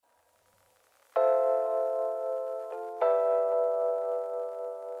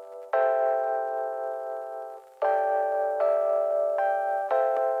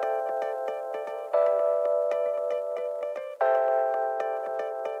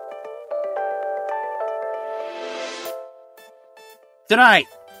Tonight,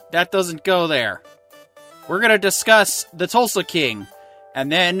 that doesn't go there. We're going to discuss the Tulsa King, and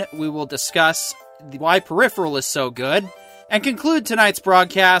then we will discuss why Peripheral is so good, and conclude tonight's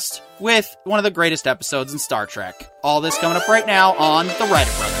broadcast with one of the greatest episodes in Star Trek. All this coming up right now on The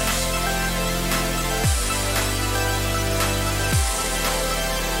Writer Brothers.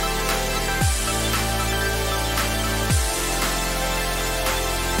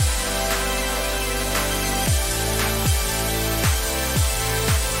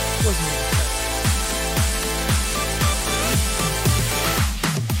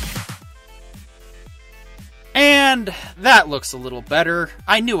 And that looks a little better.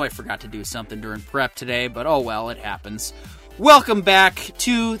 I knew I forgot to do something during prep today, but oh well, it happens. Welcome back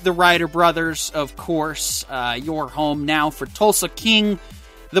to the Writer Brothers, of course. Your home now for Tulsa King,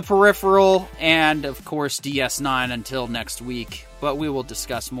 the Peripheral, and of course DS9 until next week. But we will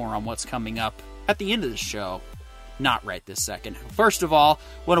discuss more on what's coming up at the end of the show. Not right this second. First of all,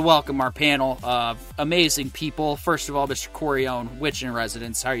 I want to welcome our panel of amazing people. First of all, Mr. Corione, Witch in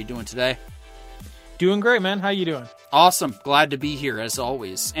Residence. How are you doing today? Doing great, man. How you doing? Awesome. Glad to be here, as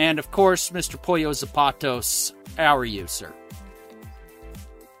always. And, of course, Mr. Pollo Zapatos. How are you, sir?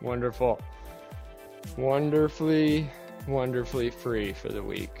 Wonderful. Wonderfully free for the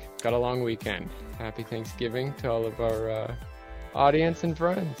week. Got a long weekend. Happy Thanksgiving to all of our audience and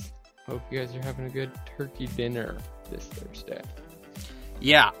friends. Hope you guys are having a good turkey dinner this Thursday.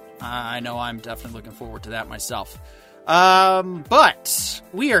 Yeah, I know I'm definitely looking forward to that myself. But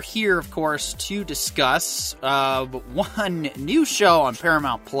we are here, of course, to discuss one new show on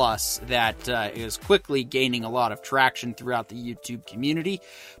Paramount Plus that is quickly gaining a lot of traction throughout the YouTube community.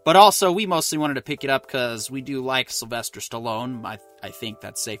 But also, we mostly wanted to pick it up because we do like Sylvester Stallone. I think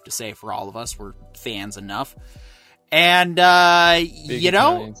that's safe to say for all of us. We're fans enough. And, Big you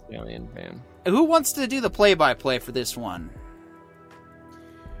know, Italian Stallion fan. Who wants to do the play-by-play for this one?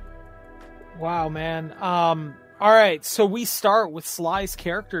 Wow, man. All right, so we start with Sly's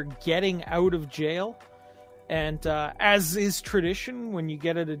character getting out of jail. And as is tradition, when you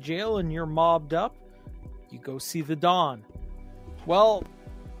get out of jail and you're mobbed up, you go see the Don. Well,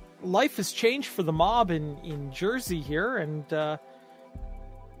 life has changed for the mob in Jersey here, and,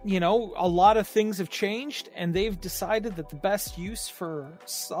 you know, a lot of things have changed, and they've decided that the best use for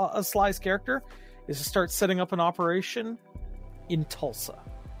Sly's character is to start setting up an operation in Tulsa.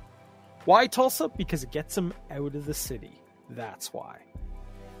 Why Tulsa? Because it gets him out of the city. That's why.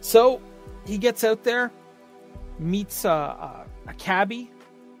 So he gets out there, meets a cabbie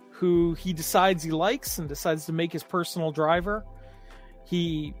who he decides he likes and decides to make his personal driver.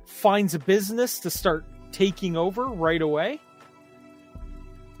 He finds a business to start taking over right away.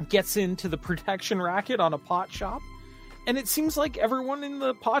 Gets into the protection racket on a pot shop. And it seems like everyone in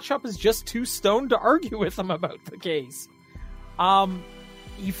the pot shop is just too stoned to argue with him about the case.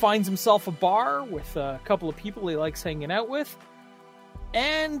 He finds himself a bar with a couple of people he likes hanging out with.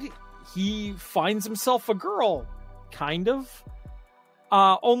 And he finds himself a girl, kind of.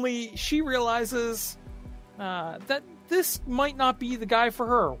 Only she realizes that this might not be the guy for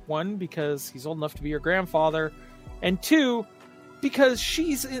her. One, because he's old enough to be her grandfather. And two, because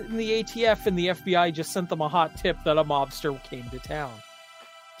she's in the ATF and the FBI just sent them a hot tip that a mobster came to town.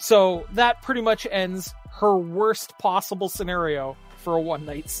 So that pretty much ends her worst possible scenario for a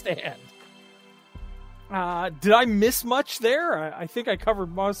one-night stand. Did I miss much there? I think I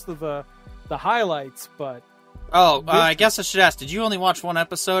covered most of the highlights, but... I guess I should ask, did you only watch one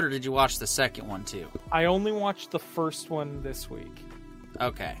episode, or did you watch the second one, too? I only watched the first one this week.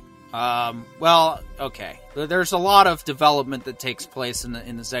 Okay. Well, okay. There's a lot of development that takes place in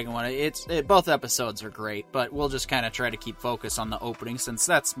the second one. Both episodes are great, but we'll just kind of try to keep focus on the opening, since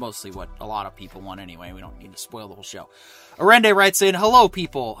that's mostly what a lot of people want anyway. We don't need to spoil the whole show. Arende writes in, "Hello,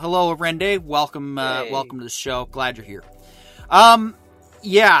 people. Hello, Arende. Welcome, welcome to the show. Glad you're here."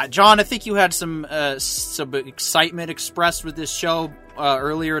 Yeah, John, I think you had some excitement expressed with this show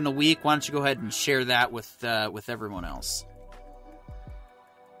earlier in the week. Why don't you go ahead and share that with everyone else?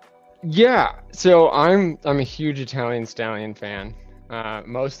 Yeah, so I'm a huge Italian Stallion fan,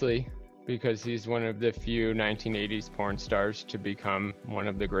 mostly because he's one of the few 1980s porn stars to become one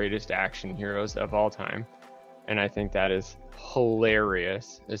of the greatest action heroes of all time. And I think that is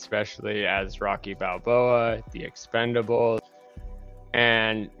hilarious, especially as Rocky Balboa, The Expendables.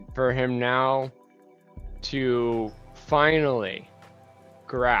 And for him now to finally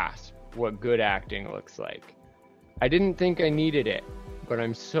grasp what good acting looks like. I didn't think I needed it, but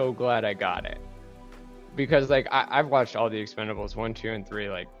I'm so glad I got it. Because, like, I've watched all The Expendables 1, 2, and 3,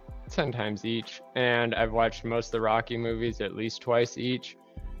 like, 10 times each. And I've watched most of the Rocky movies at least twice each.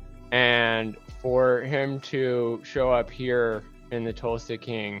 And for him to show up here in the Tulsa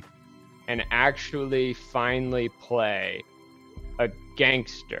King and actually finally play a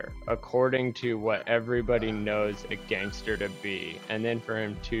gangster according to what everybody knows a gangster to be, and then for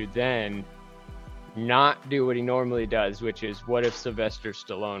him to then not do what he normally does, which is, what if Sylvester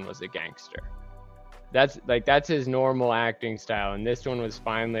Stallone was a gangster? That's his normal acting style, and this one was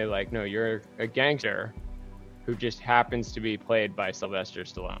finally like, no, you're a gangster who just happens to be played by Sylvester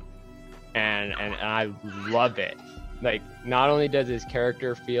Stallone, and I love it. Like, not only does his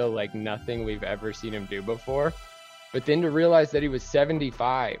character feel like nothing we've ever seen him do before, but then to realize that he was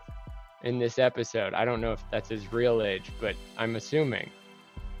 75 in this episode. I don't know if that's his real age, but I'm assuming.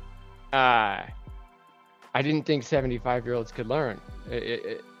 I didn't think 75-year-olds could learn.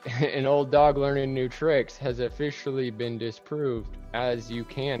 An old dog learning new tricks has officially been disproved, as you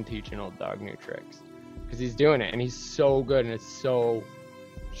can teach an old dog new tricks. Because he's doing it, and he's so good, and it's so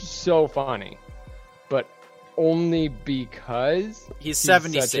funny. But only because he's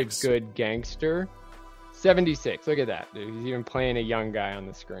 76. Such a good gangster. 76, look at that. Dude. He's even playing a young guy on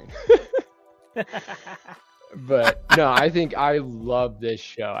the screen. But no, I think I love this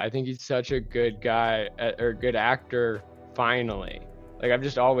show. I think he's such a good guy, or good actor, finally. Like, I've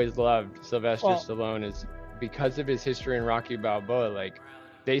just always loved Sylvester Stallone, is because of his history in Rocky Balboa. Like,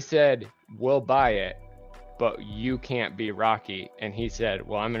 they said, we'll buy it, but you can't be Rocky. And he said,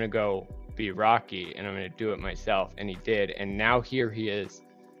 well, I'm going to go be Rocky, and I'm going to do it myself. And he did. And now here he is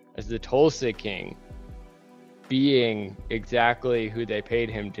as the Tulsa King, being exactly who they paid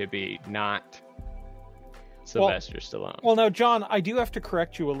him to be, not Sylvester Stallone. Well, now, John, I do have to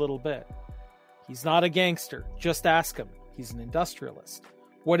correct you a little bit. He's not a gangster. Just ask him. He's an industrialist.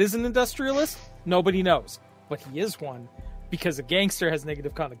 What is an industrialist? Nobody knows. But he is one, because a gangster has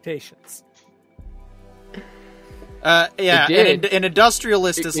negative connotations. Yeah, an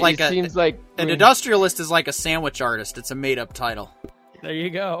industrialist is like an industrialist is like a sandwich artist. It's a made-up title. There you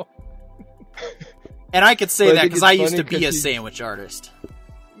go. And I could say that because I used to be a sandwich artist.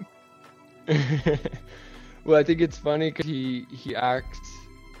 Well, I think it's funny because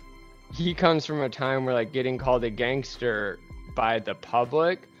he comes from a time where, like, getting called a gangster by the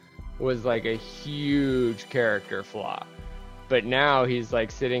public was like a huge character flaw. But now he's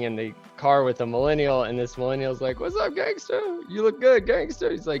like sitting in the car with a millennial, and this millennial's like, "What's up, gangster? You look good,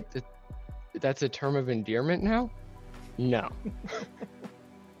 gangster." He's like, "That's a term of endearment now?" No.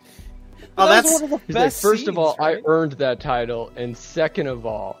 Oh, that's one of the best. Like, first scenes, of all, right? I earned that title, and second of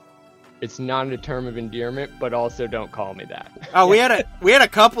all, it's not a term of endearment, but also don't call me that. Oh, we had a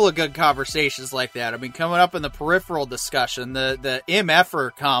couple of good conversations like that. I mean, coming up in the Peripheral discussion, the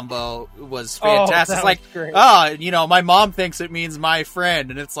MFer combo was fantastic. It's like, great. My mom thinks it means my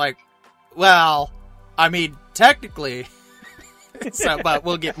friend, and it's like, well, I mean, technically, but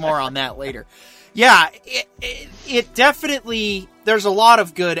we'll get more on that later. Yeah, it definitely. There's a lot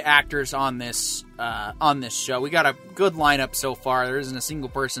of good actors on this show. We got a good lineup so far. There isn't a single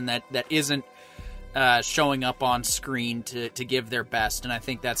person that isn't showing up on screen to give their best, and I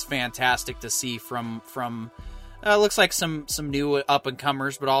think that's fantastic to see from looks like some new up and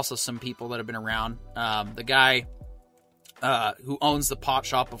comers, but also some people that have been around. The guy who owns the pot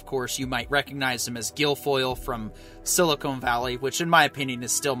shop, of course, you might recognize him as Guilfoyle from Silicon Valley, which in my opinion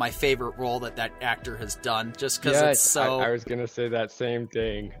is still my favorite role that actor has done, just because it's so... I was going to say that same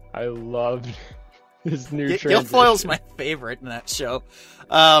thing. I loved his new transition. Guilfoyle's my favorite in that show.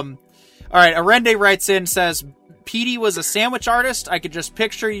 All right, Arende writes in, says, Petey was a sandwich artist. I could just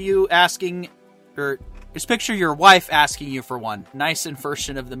picture you asking... or just picture your wife asking you for one. Nice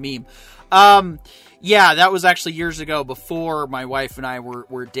inversion of the meme. Yeah, that was actually years ago before my wife and I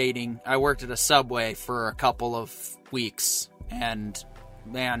were dating. I worked at a Subway for a couple of weeks, and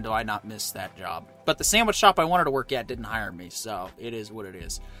man, do I not miss that job. But the sandwich shop I wanted to work at didn't hire me, so it is what it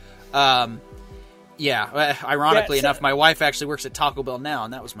is. Ironically enough, my wife actually works at Taco Bell now,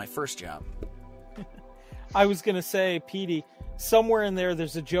 and that was my first job. I was going to say, Petey, somewhere in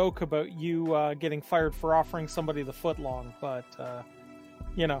there's a joke about you getting fired for offering somebody the footlong, but...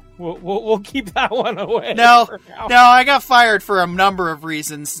 we'll keep that one away. No, I got fired for a number of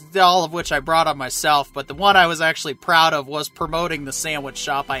reasons, all of which I brought on myself, but the one I was actually proud of was promoting the sandwich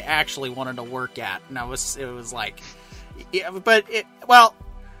shop I actually wanted to work at. And it was like,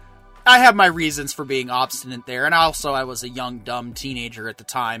 I have my reasons for being obstinate there, and also I was a young, dumb teenager at the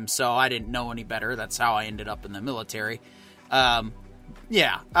time, so I didn't know any better. That's how I ended up in the military.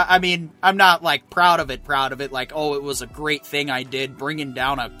 Yeah, I mean, I'm not, like, proud of it, like, oh, it was a great thing I did, bringing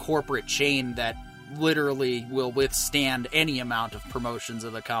down a corporate chain that literally will withstand any amount of promotions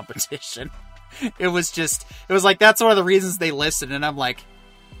of the competition. It was like, that's one of the reasons they listed, and I'm like,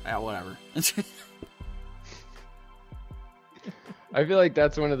 yeah, whatever. I feel like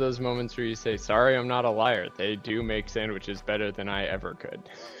that's one of those moments where you say, sorry, I'm not a liar. They do make sandwiches better than I ever could.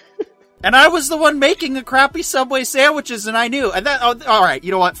 And I was the one making the crappy Subway sandwiches, and I knew. And that, all right, you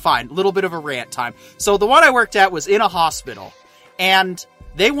know what? Fine. A little bit of a rant time. So the one I worked at was in a hospital, and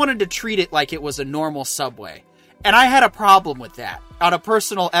they wanted to treat it like it was a normal Subway. And I had a problem with that on a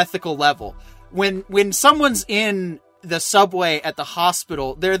personal, ethical level. When someone's in the Subway at the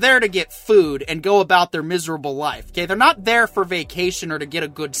hospital, they're there to get food and go about their miserable life. Okay, they're not there for vacation or to get a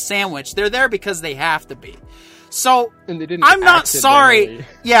good sandwich. They're there because they have to be. So, I'm not sorry.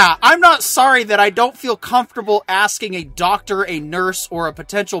 Yeah, I'm not sorry that I don't feel comfortable asking a doctor, a nurse, or a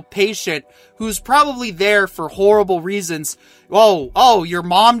potential patient who's probably there for horrible reasons. Oh, your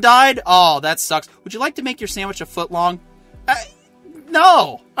mom died? Oh, that sucks. Would you like to make your sandwich a foot long?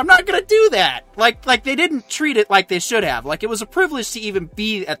 No, I'm not gonna do that. Like they didn't treat it like they should have. Like, it was a privilege to even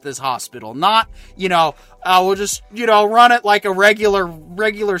be at this hospital. Not, we'll just, run it like a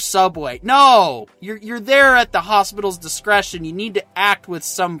regular Subway. No, you're there at the hospital's discretion. You need to act with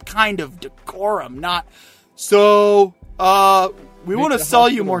some kind of decorum, not, so, we want to sell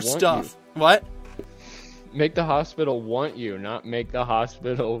you more stuff. What? Make the hospital want you, not make the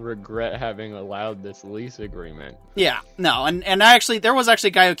hospital regret having allowed this lease agreement. Yeah, no, and there was actually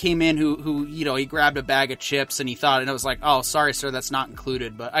a guy who came in who he grabbed a bag of chips and he thought, and it was like, oh, sorry, sir, that's not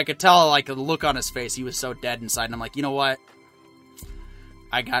included. But I could tell, like, the look on his face, he was so dead inside, and I'm like, you know what?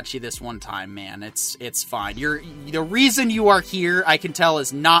 I got you this one time, man. It's fine. The reason you are here, I can tell,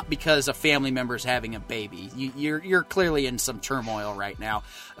 is not because a family member's having a baby. You're clearly in some turmoil right now.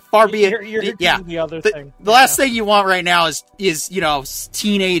 Far be it. The other thing. The last thing you want right now is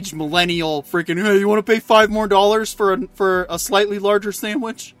teenage millennial freaking. Hey, you want to pay $5 more for a slightly larger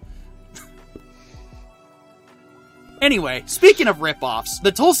sandwich? Anyway, speaking of rip-offs,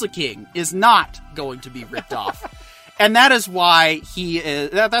 the Tulsa King is not going to be ripped off. And that is why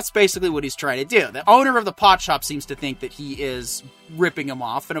that's basically what he's trying to do. The owner of the pot shop seems to think that he is ripping him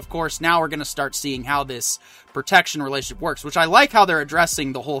off. And of course, now we're going to start seeing how this protection relationship works, which I like how they're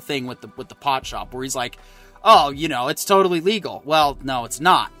addressing the whole thing with the pot shop, where he's like, oh, it's totally legal. Well, no, it's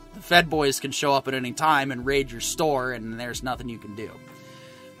not. The Fed boys can show up at any time and raid your store, and there's nothing you can do.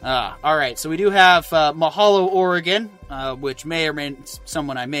 All right, so we do have Mahalo, Oregon, which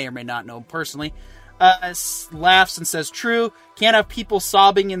someone I may or may not know personally. Laughs and says, true, can't have people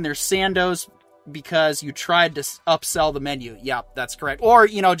sobbing in their sandos because you tried to upsell the menu. Yep, that's correct. Or,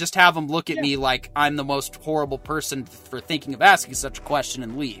 just have them look at me like I'm the most horrible person for thinking of asking such a question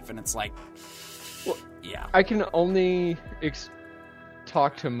and leave. And it's like, well, yeah. I can only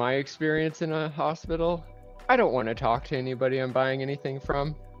talk to my experience in a hospital. I don't want to talk to anybody I'm buying anything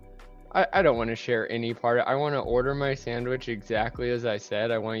from. I don't want to share any part of it. I want to order my sandwich exactly as I said.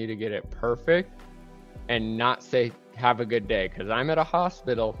 I want you to get it perfect. And not say, have a good day, because I'm at a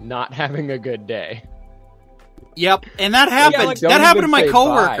hospital not having a good day. Yep, and that happened. Yeah, that happened to my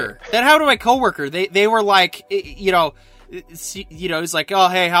coworker. Bye. That happened to my coworker. They were like, he's like, oh,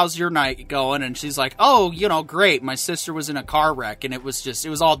 hey, how's your night going? And she's like, oh, great. My sister was in a car wreck, and it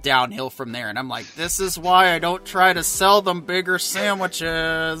was all downhill from there. And I'm like, this is why I don't try to sell them bigger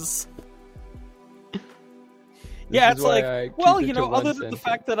sandwiches. Yeah, it's like, well, other than the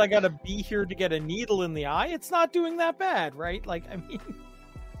fact that I gotta be here to get a needle in the eye, it's not doing that bad, right? Like, I mean...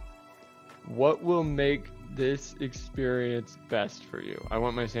 What will make this experience best for you? I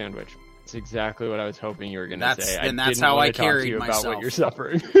want my sandwich. It's exactly what I was hoping you were gonna say. And that's how I carried myself. About what you're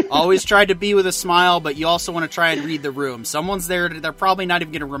suffering. Always tried to be with a smile, but you also want to try and read the room. Someone's there, they're probably not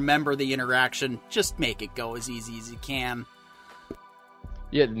even gonna remember the interaction. Just make it go as easy as you can.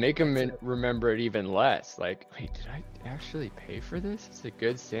 Yeah, make them remember it even less. Like, wait, did I actually pay for this? It's a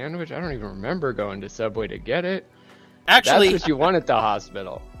good sandwich? I don't even remember going to Subway to get it. Actually, that's what you want at the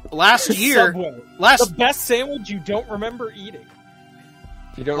hospital. Last year, the best sandwich you don't remember eating.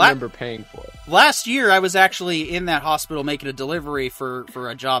 You don't remember paying for it. Last year, I was actually in that hospital making a delivery for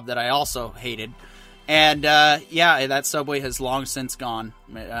a job that I also hated. And, that Subway has long since gone,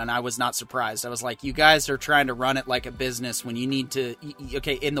 and I was not surprised. I was like, you guys are trying to run it like a business when you need to,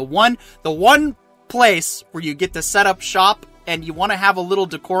 in the one place where you get to set up shop and you want to have a little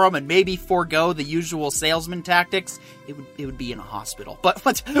decorum and maybe forego the usual salesman tactics, it would be in a hospital. But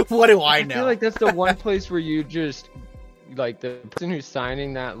what do I know? I feel like that's the one place where you just, like, the person who's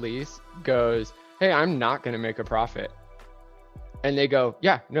signing that lease goes, hey, I'm not going to make a profit. And they go,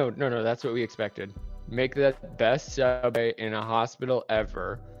 yeah, no, that's what we expected. Make the best Subway in a hospital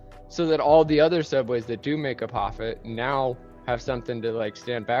ever, so that all the other Subways that do make a profit now have something to, like,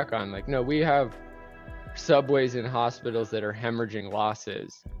 stand back on. Like, no, we have Subways in hospitals that are hemorrhaging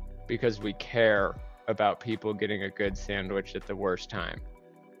losses because we care about people getting a good sandwich at the worst time.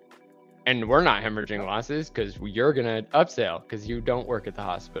 And we're not hemorrhaging losses because you're going to upsell because you don't work at the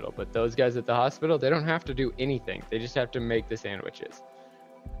hospital. But those guys at the hospital, they don't have to do anything. They just have to make the sandwiches.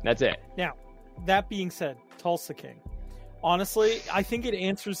 That's it. Now, that being said, Tulsa King. Honestly, I think it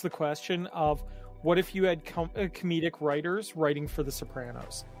answers the question of what if you had comedic writers writing for The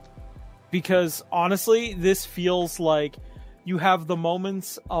Sopranos? Because honestly, this feels like you have the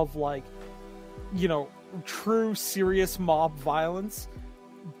moments of like, you know, true serious mob violence,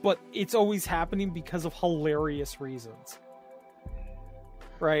 but it's always happening because of hilarious reasons.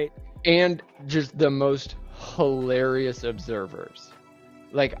 Right? And just the most hilarious observers.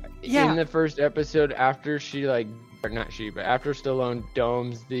 Like in the first episode, after she like, or not she, but after Stallone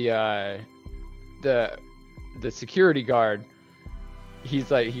domes the security guard,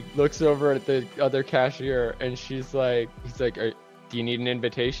 he's like, he looks over at the other cashier and he's like, do you need an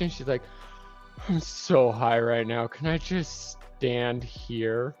invitation? She's like, I'm so high right now. Can I just stand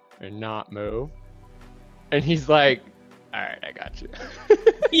here and not move? And he's like, all right, I got you.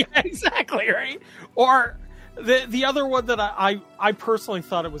 Yeah, exactly, right? Or the other one that I personally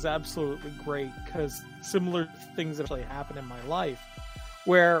thought it was absolutely great because similar things actually happen in my life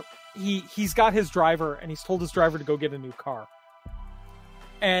where he's got his driver and he's told his driver to go get a new car.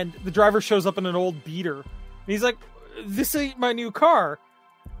 And the driver shows up in an old beater. And he's like, this ain't my new car.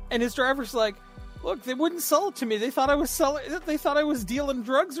 And his driver's like, look, they wouldn't sell it to me. They thought I was dealing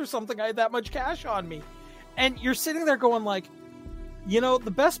drugs or something. I had that much cash on me. And you're sitting there going like, you know, the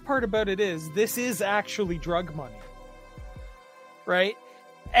best part about it is this is actually drug money. Right?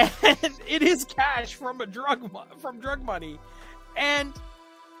 And it is cash from drug money.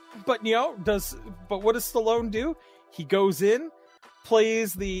 But what does Stallone do? He goes in,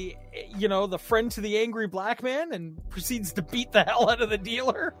 plays the friend to the angry black man and proceeds to beat the hell out of the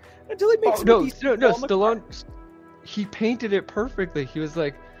dealer until he makes Stallone, he painted it perfectly. He was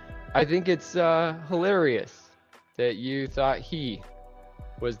like, I think it's hilarious that you thought he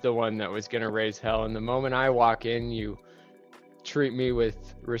was the one that was going to raise hell, and the moment I walk in, you treat me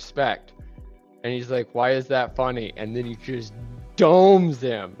with respect. And he's like, why is that funny? And then he just domes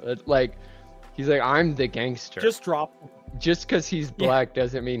him. Like, he's like, I'm the gangster. Just drop him. Just because he's black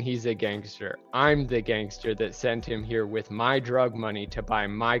doesn't mean he's a gangster. I'm the gangster that sent him here with my drug money to buy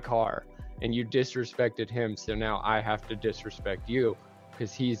my car. And you disrespected him, so now I have to disrespect you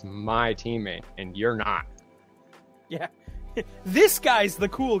because he's my teammate and you're not. Yeah. This guy's the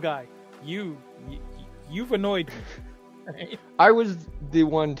cool guy. You've annoyed me. Right? I was the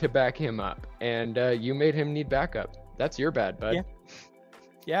one to back him up, and you made him need backup. That's your bad, bud.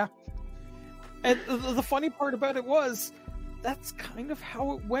 Yeah. And the funny part about it was, that's kind of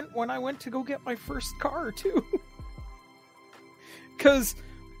how it went when I went to go get my first car, too. Because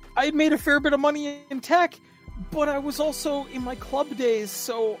I had made a fair bit of money in tech, but I was also in my club days,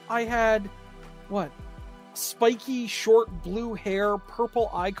 so I had, spiky, short blue hair, purple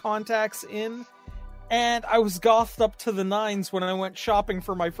eye contacts in, and I was gothed up to the nines when I went shopping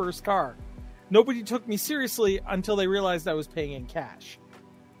for my first car. Nobody took me seriously until they realized I was paying in cash.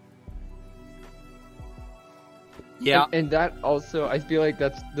 Yeah. And that also, I feel like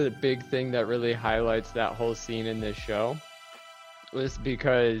that's the big thing that really highlights that whole scene in this show, was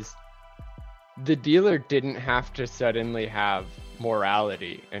because the dealer didn't have to suddenly have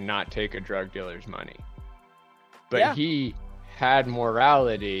morality and not take a drug dealer's money. But he had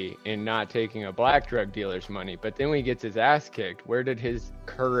morality in not taking a black drug dealer's money. But then when he gets his ass kicked, where did his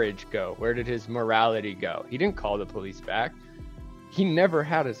courage go? Where did his morality go? He didn't call the police back. He never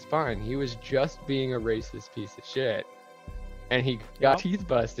had a spine. He was just being a racist piece of shit. And he got teeth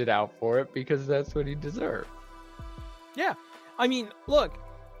busted out for it because that's what he deserved. Yeah. I mean, look,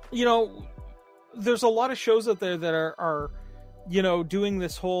 there's a lot of shows out there that are doing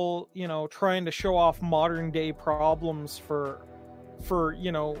this whole, trying to show off modern day problems for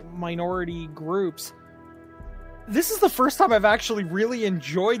minority groups. This is the first time I've actually really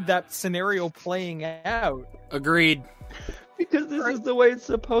enjoyed that scenario playing out. Agreed. Because this is the way it's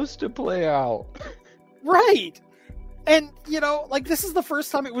supposed to play out. Right. And, this is the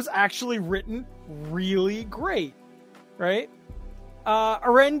first time it was actually written really great. Right?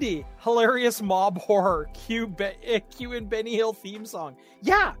 Arendi, hilarious mob horror, Q and Benny Hill theme song.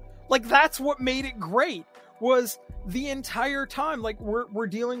 Yeah, that's what made it great, was the entire time, we're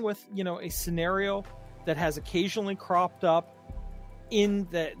dealing with, a scenario that has occasionally cropped up in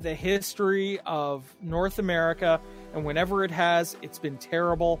the history of North America, and whenever it has, it's been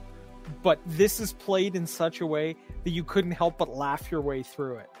terrible, but this is played in such a way that you couldn't help but laugh your way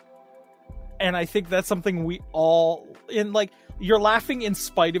through it. And I think that's something we all, in You're laughing in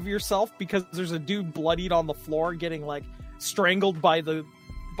spite of yourself because there's a dude bloodied on the floor getting like strangled by the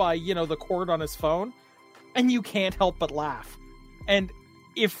cord on his phone, and you can't help but laugh. And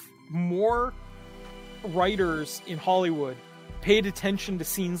if more writers in Hollywood paid attention to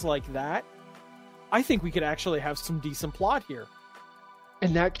scenes like that, I think we could actually have some decent plot here.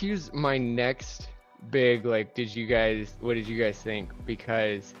 And that cues my next big, like, what did you guys think?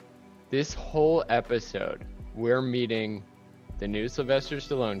 Because this whole episode, we're meeting the new Sylvester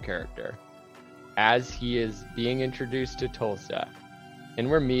Stallone character as he is being introduced to Tulsa. And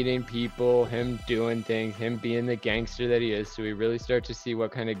we're meeting people, him doing things, him being the gangster that he is. So we really start to see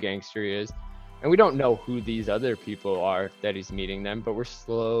what kind of gangster he is. And we don't know who these other people are that he's meeting them, but we're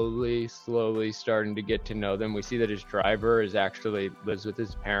slowly starting to get to know them. We see that his driver lives with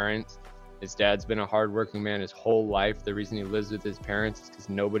his parents. His dad's been a hardworking man his whole life. The reason he lives with his parents is because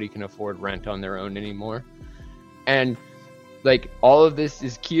nobody can afford rent on their own anymore. And like all of this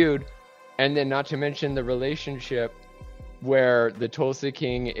is cued. And then not to mention the relationship where the Tulsa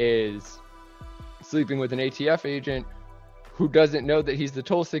King is sleeping with an ATF agent who doesn't know that he's the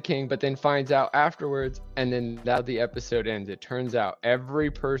Tulsa King, but then finds out afterwards. And then now the episode ends. It turns out every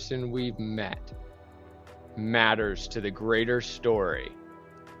person we've met matters to the greater story.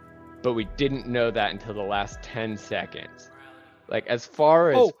 But we didn't know that until the last 10 seconds. Like, as far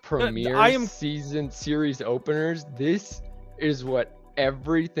as season series openers, this is what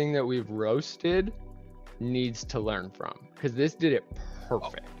everything that we've roasted needs to learn from. Because this did it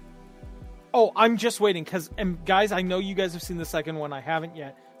perfect. Oh, I'm just waiting, and guys, I know you guys have seen the second one. I haven't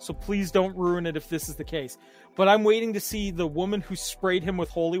yet, so please don't ruin it if this is the case. But I'm waiting to see the woman who sprayed him with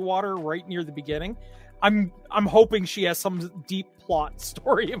holy water right near the beginning. I'm hoping she has some deep plot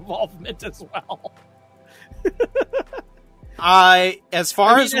story involvement as well. As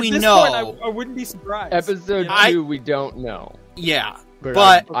far as we know, point, I wouldn't be surprised. Episode 2, we don't know. Yeah,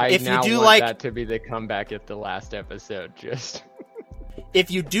 but if you do want that to be the comeback at the last episode, just.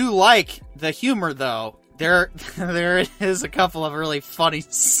 If you do like the humor, though, there is a couple of really funny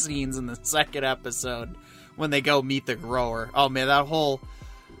scenes in the second episode when they go meet the grower. Oh man, that whole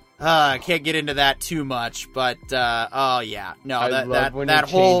I can't get into that too much, but oh yeah, no, I love when he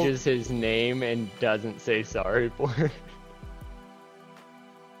changes his name and doesn't say sorry for it.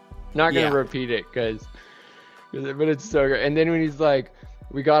 Not gonna repeat it but it's so good. And then when he's like,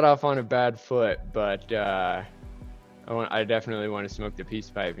 "We got off on a bad foot, but." I definitely want to smoke the peace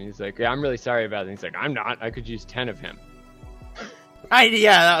pipe. And he's like, yeah, I'm really sorry about it. And he's like, I'm not. I could use 10 of him.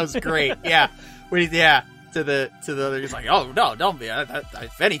 Yeah, that was great. Yeah. To the other, he's like, oh, no, don't be.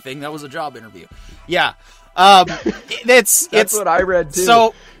 If anything, that was a job interview. Yeah. That's what I read, too.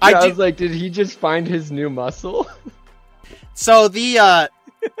 So I was like, did he just find his new muscle? So the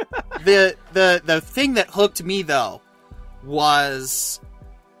thing that hooked me, though, was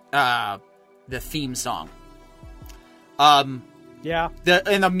the theme song.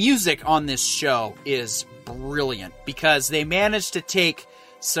 The music on this show is brilliant because they managed to take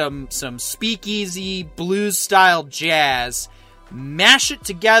some speakeasy blues style jazz, mash it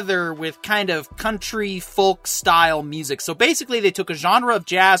together with kind of country folk style music. So basically they took a genre of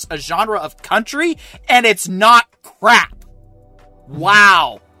jazz, a genre of country, and it's not crap.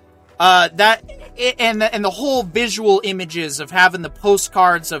 Wow. And the whole visual images of having the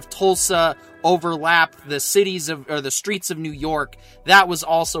postcards of Tulsa overlap the streets of New York, that was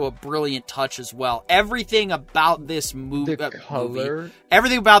also a brilliant touch as well. Everything about this movie,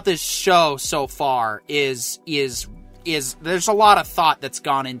 everything about this show so far is there's a lot of thought that's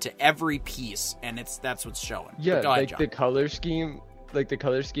gone into every piece, and that's what's showing. Yeah, like the color scheme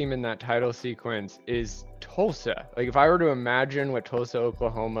in that title sequence is Tulsa. Like if I were to imagine what Tulsa,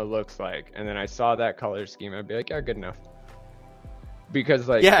 Oklahoma looks like, and then I saw that color scheme, I'd be like, yeah, good enough. Because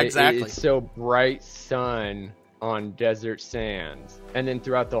exactly. It's so bright sun on desert sands, and then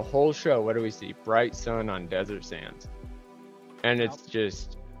throughout the whole show, what do we see? Bright sun on desert sands, and it's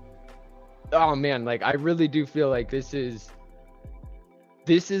just, oh man, like I really do feel like this is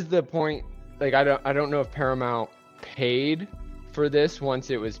the point. Like I don't know if Paramount paid for this once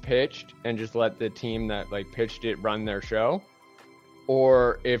it was pitched and just let the team that like pitched it run their show,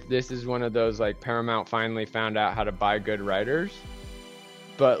 or if this is one of those like Paramount finally found out how to buy good writers.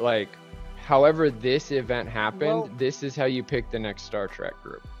 But like, however this event happened, this is how you pick the next Star Trek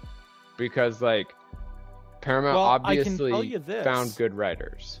group. Because like, Paramount obviously found good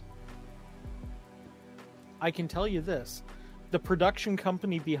writers. I can tell you this. The production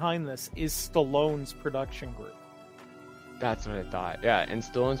company behind this is Stallone's production group. That's what I thought. Yeah, and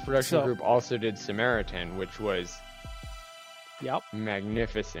Stallone's production group also did Samaritan, which was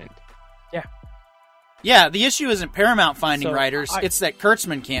magnificent. Yeah. Yeah, the issue isn't Paramount finding So, writers. It's that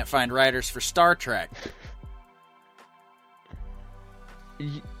Kurtzman can't find writers for Star Trek.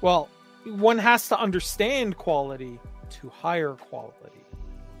 Well, one has to understand quality to hire quality.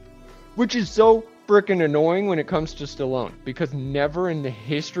 Which is so freaking annoying when it comes to Stallone, because never in the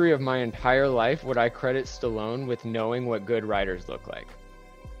history of my entire life would I credit Stallone with knowing what good writers look like.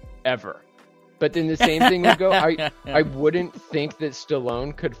 Ever. But then the same thing would go, I wouldn't think that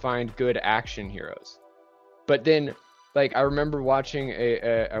Stallone could find good action heroes. But then, like, I remember watching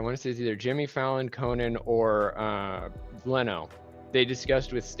I want to say it's either Jimmy Fallon, Conan, or Leno. They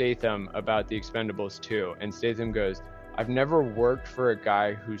discussed with Statham about the Expendables 2, and Statham goes, I've never worked for a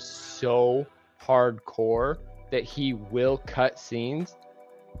guy who's so hardcore that he will cut scenes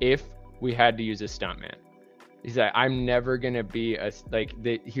if we had to use a stuntman. He's like, I'm never gonna be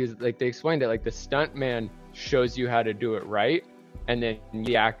they explained it like the stuntman shows you how to do it right, and then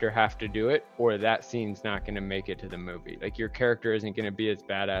the actor have to do it, or that scene's not gonna make it to the movie. Like, your character isn't gonna be as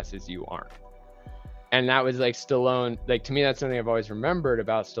badass as you aren't. And that was like Stallone. Like, to me, that's something I've always remembered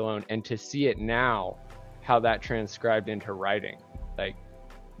about Stallone, and to see it now, how that transcribed into writing. Like,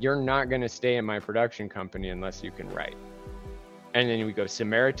 you're not gonna stay in my production company unless you can write. And then we go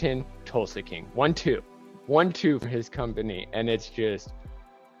Samaritan, Tulsa King, 1-2 from his company, and it's just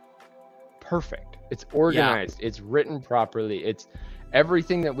perfect. It's organized. Yeah. It's written properly. It's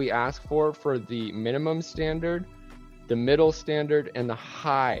everything that we ask for the minimum standard, the middle standard, and the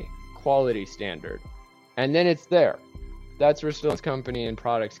high quality standard. And then it's there. That's where Stallone's company and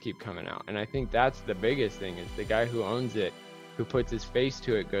products keep coming out. And I think that's the biggest thing, is the guy who owns it, who puts his face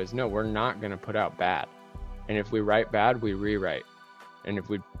to it, goes, no, we're not going to put out bad. And if we write bad, we rewrite. And if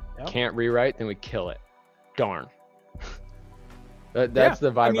we can't rewrite, then we kill it. Darn. That's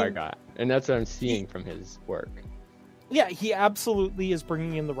the vibe I got. And that's what I'm seeing from his work. Yeah, he absolutely is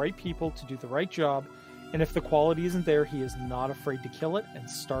bringing in the right people to do the right job. And if the quality isn't there, he is not afraid to kill it and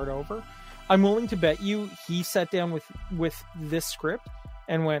start over. I'm willing to bet you he sat down with this script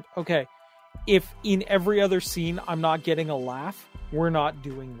and went, okay, if in every other scene I'm not getting a laugh, we're not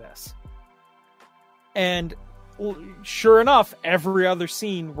doing this. And sure enough, every other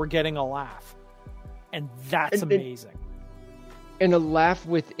scene we're getting a laugh. And that's amazing. And a laugh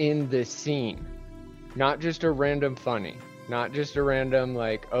within the scene. Not just a random funny. Not just a random,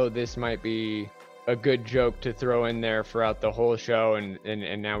 like, oh, this might be a good joke to throw in there throughout the whole show, and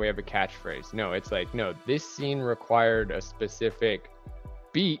now we have a catchphrase. No, it's like, no, this scene required a specific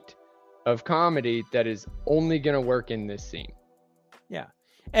beat of comedy that is only going to work in this scene. Yeah.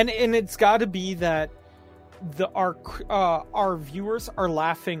 And it's got to be that our viewers are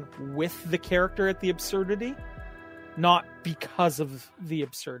laughing with the character at the absurdity, not because of the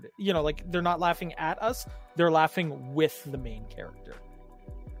absurdity. You know, like, they're not laughing at us, they're laughing with the main character.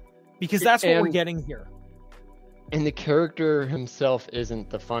 Because that's what we're getting here. And the character himself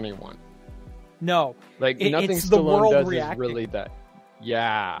isn't the funny one. No. Like, nothing it's the Stallone world does reacting. is really that.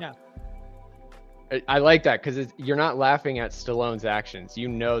 Yeah. I like that, because you're not laughing at Stallone's actions. You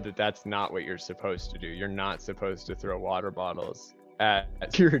know that that's not what you're supposed to do. You're not supposed to throw water bottles at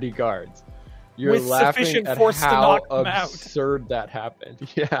security guards. You're with laughing at how absurd that happened.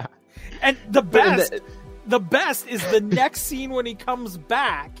 Yeah. And the best is the next scene when he comes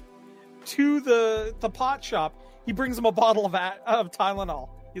back to the pot shop. He brings him a bottle of Tylenol.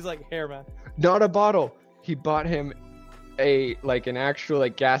 He's like, here, man. Not a bottle. He bought him an actual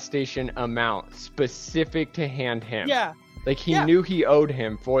gas station amount specific to hand him. Yeah. Like, he knew he owed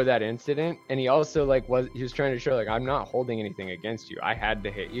him for that incident, and he also he was trying to show, like, I'm not holding anything against you. I had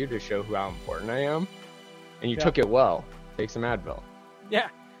to hit you to show how important I am, and you took it well. Take some Advil. Yeah.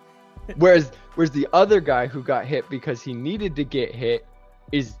 Whereas the other guy who got hit because he needed to get hit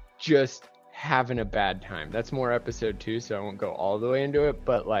is just having a bad time. That's more episode 2, so I won't go all the way into it,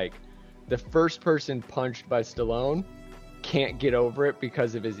 but, like, the first person punched by Stallone can't get over it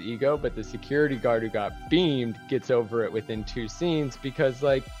because of his ego, but the security guard who got beamed gets over it within 2 scenes because,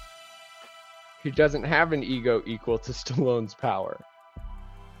 like, he doesn't have an ego equal to Stallone's power.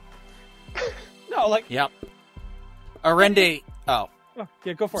 No, like... Yep. Arende... Oh.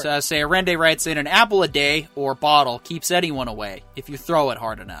 Yeah, go for it. So say Arende writes in, an apple a day or bottle keeps anyone away if you throw it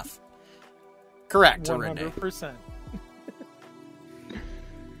hard enough. Correct, 100%. Arende.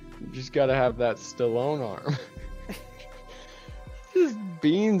 You just gotta have that Stallone arm. Just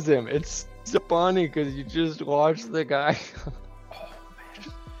beans him. It's so funny because you just watch the guy. Oh,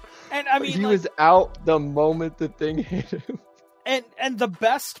 man. And I mean, he was out the moment the thing hit him. And the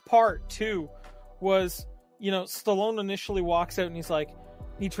best part too was, you know, Stallone initially walks out and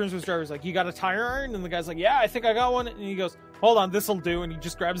he turns to his driver, he's like, you got a tire iron? And the guy's like, yeah, I think I got one. And he goes, hold on, this'll do. And he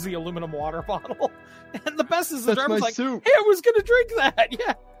just grabs the aluminum water bottle. And the best is the That's driver's my like, soup. hey, I was going to drink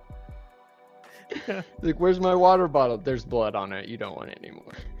that. Yeah. Like, where's my water bottle? There's blood on it. You don't want it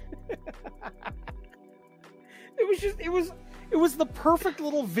anymore. It was the perfect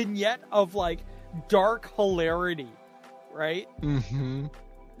little vignette of like dark hilarity, right? Mm-hmm.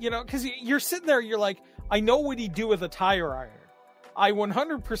 You know, because you're sitting there, you're like, I know what he'd do with a tire iron. I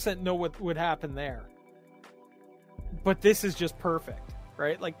 100% know what would happen there. But this is just perfect,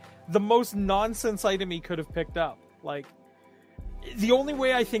 right? Like, the most nonsense item he could have picked up. Like, the only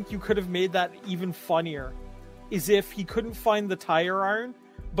way I think you could have made that even funnier is if he couldn't find the tire iron,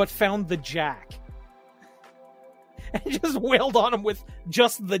 but found the jack. And just wailed on him with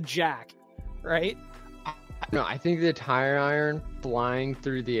just the jack, right? No, I think the tire iron flying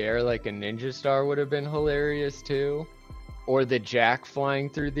through the air like a ninja star would have been hilarious too. Or the jack flying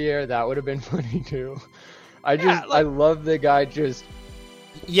through the air, that would have been funny too. I love the guy just...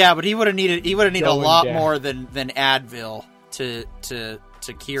 Yeah, but he would have needed a lot down. more than Advil to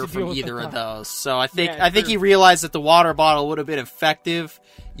cure from either of those. So I think he realized that the water bottle would have been effective,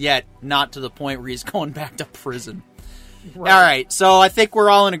 yet not to the point where he's going back to prison. Right. All right, so I think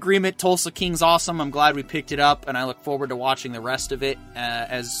we're all in agreement. Tulsa King's awesome. I'm glad we picked it up, and I look forward to watching the rest of it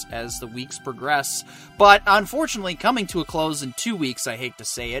as the weeks progress. But unfortunately, coming to a close in 2 weeks, I hate to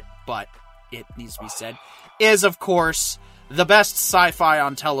say it, but it needs to be said, is, of course, the best sci-fi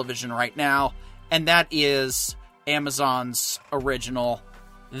on television right now, and that is Amazon's original,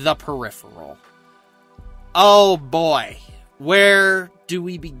 The Peripheral. Oh boy, where do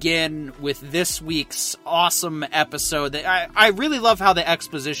we begin with this week's awesome episode? I really love how the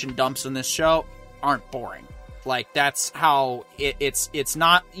exposition dumps in this show aren't boring. Like, that's how it's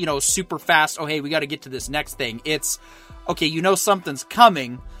not, super fast. Oh, hey, we got to get to this next thing. It's, okay, something's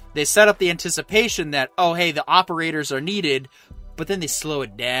coming. They set up the anticipation that, oh, hey, the operators are needed, but then they slow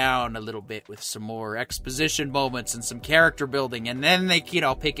it down a little bit with some more exposition moments and some character building, and then they,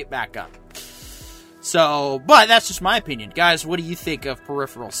 pick it back up. So, but that's just my opinion. Guys, what do you think of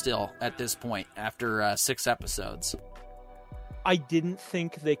Peripheral still at this point after 6 episodes? I didn't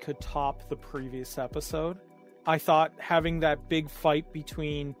think they could top the previous episode. I thought having that big fight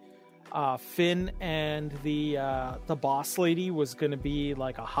between Finn and the boss lady was going to be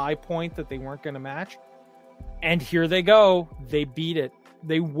like a high point that they weren't going to match. And here they go. They beat it.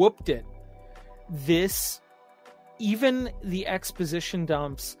 They whooped it. Even the exposition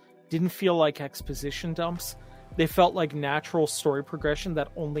dumps didn't feel like exposition dumps. They felt like natural story progression that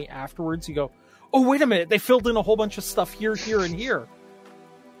only afterwards you go, oh, wait a minute, they filled in a whole bunch of stuff here, and here.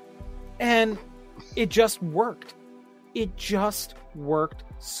 And it just worked. It just worked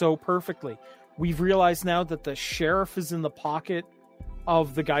so perfectly. We've realized now that the sheriff is in the pocket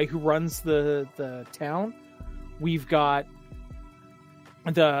of the guy who runs the town. We've got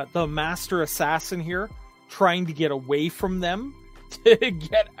the master assassin here trying to get away from them to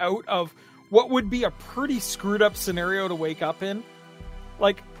get out of what would be a pretty screwed up scenario to wake up in.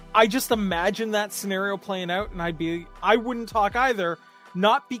 Like, I just imagine that scenario playing out, and I wouldn't talk either,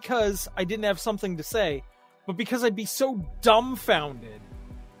 not because I didn't have something to say, but because I'd be so dumbfounded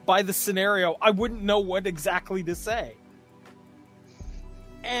by the scenario, I wouldn't know what exactly to say.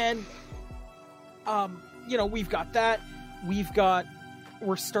 And, we've got that.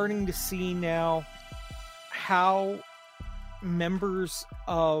 We're starting to see now how members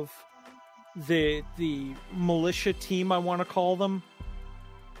of the militia team, I want to call them,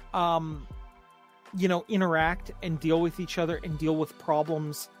 interact and deal with each other and deal with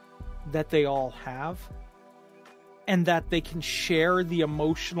problems that they all have, and that they can share the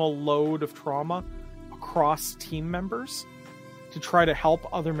emotional load of trauma across team members to try to help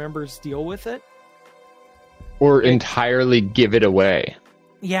other members deal with it. Or entirely give it away.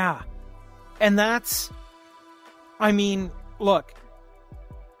 Yeah. And that's, look,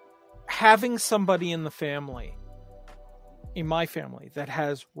 having somebody in my family that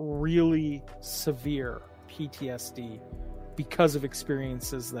has really severe PTSD because of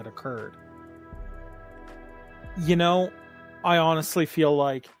experiences that occurred, I honestly feel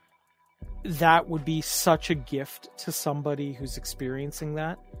like that would be such a gift to somebody who's experiencing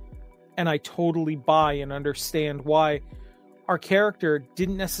that. And I totally buy and understand why our character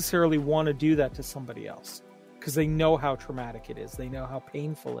didn't necessarily want to do that to somebody else, because they know how traumatic it is. They know how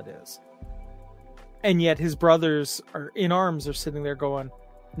painful it is. And yet his brothers in arms are sitting there going,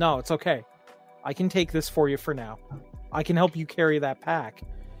 no, it's okay. I can take this for you for now. I can help you carry that pack.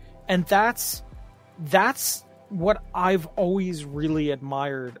 And that's what I've always really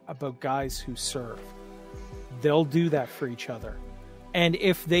admired about guys who serve. They'll do that for each other. And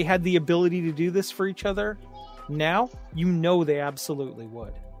if they had the ability to do this for each other, Now, you know they absolutely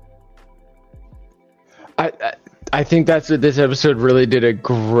would. I think that's what this episode really did a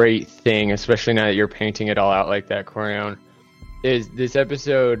great thing, especially now that you're painting it all out like that, Corion, is this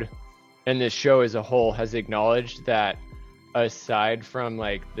episode and this show as a whole has acknowledged that aside from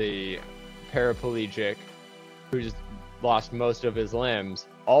like the paraplegic who's lost most of his limbs,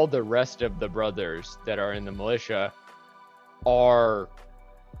 all the rest of the brothers that are in the militia are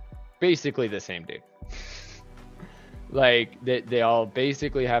basically the same dude. Like they all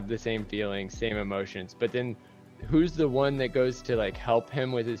basically have the same feelings, same emotions, but then who's the one that goes to like help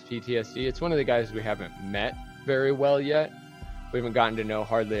him with his PTSD? It's one of the guys we haven't met very well yet. We haven't gotten to know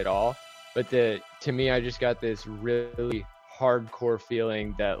hardly at all. But to me, I just got this really hardcore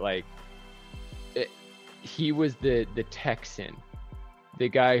feeling that like he was the Texan, the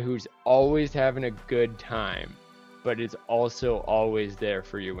guy who's always having a good time, but is also always there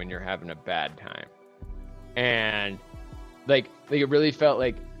for you when you're having a bad time. And like it really felt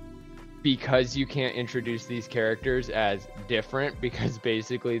like, because you can't introduce these characters as different, because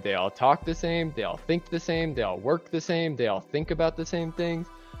basically they all talk the same, they all think the same, they all work the same, they all think about the same things.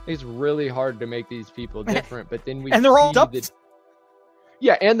 It's really hard to make these people different, but then we and they're all up.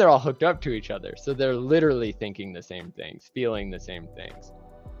 Yeah, and they're all hooked up to each other, so they're literally thinking the same things, feeling the same things.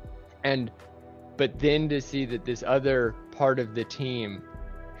 But then to see that this other part of the team,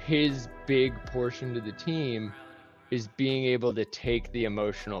 his big portion to the team, is being able to take the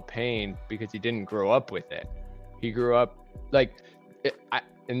emotional pain because he didn't grow up with it. He grew up like,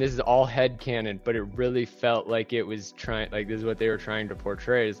 and this is all headcanon, but it really felt like it was this is what they were trying to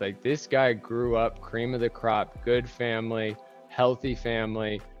portray. Is like, this guy grew up cream of the crop, good family, healthy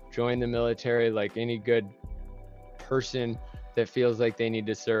family, joined the military like any good person that feels like they need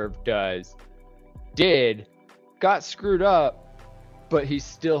to serve does. Got screwed up, but he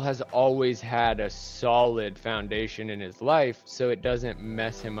still has always had a solid foundation in his life, so it doesn't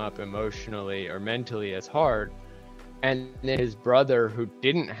mess him up emotionally or mentally as hard. And then his brother, who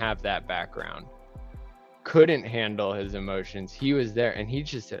didn't have that background, couldn't handle his emotions. He was there, and he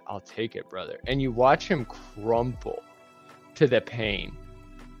just said, "I'll take it, brother." And you watch him crumple to the pain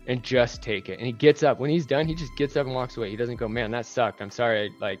and just take it. And he gets up. When he's done, he just gets up and walks away. He doesn't go, "Man, that sucked. I'm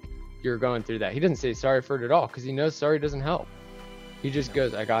sorry, like, you're going through that." He doesn't say sorry for it at all, because he knows sorry doesn't help. He just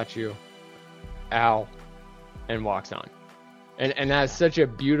goes, "I got you. Ow," and walks on. And that's such a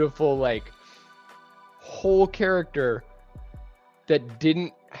beautiful, like, whole character that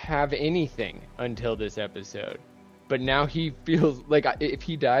didn't have anything until this episode. But now he feels like if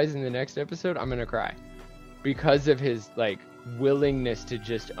he dies in the next episode, I'm going to cry. Because of his, like, willingness to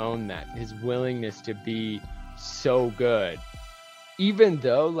just own that. His willingness to be so good. Even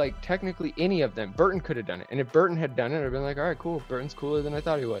though, like, technically any of them, Burton could have done it. And if Burton had done it, I'd have been like, all right, cool. Burton's cooler than I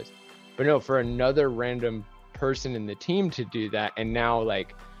thought he was. But no, for another random person in the team to do that, and now,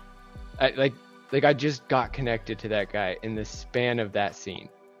 like, I just got connected to that guy in the span of that scene.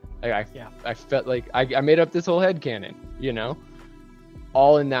 Like, I felt like I made up this whole headcanon, you know?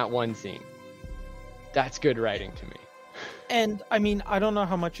 All in that one scene. That's good writing to me. And, I mean, I don't know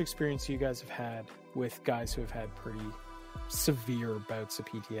how much experience you guys have had with guys who have had pretty severe bouts of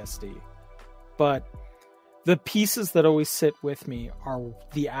PTSD, but the pieces that always sit with me are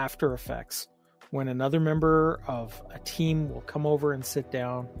the after effects, when another member of a team will come over and sit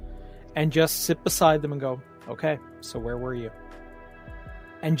down and just sit beside them and go, "Okay, so where were you?"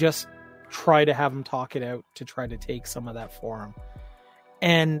 And just try to have them talk it out to try to take some of that for them.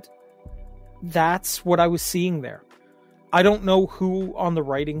 And that's what I was seeing there. I don't know who on the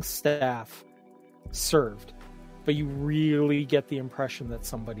writing staff served, but you really get the impression that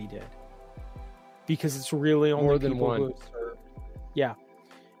somebody did, because it's really only more than people one who have served. Yeah,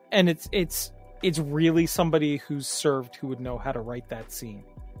 and it's really somebody who's served who would know how to write that scene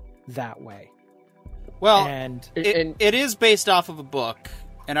that way. Well, and it is based off of a book,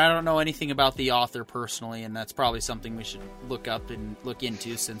 and I don't know anything about the author personally, and that's probably something we should look up and look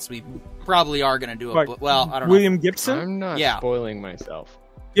into, since we probably are going to do a book. Well, I don't know. William Gibson? I'm not spoiling myself.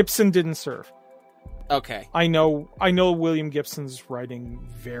 Gibson didn't serve. Okay. I know William Gibson's writing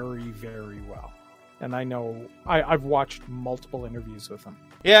very, very well. And I know I've watched multiple interviews with him.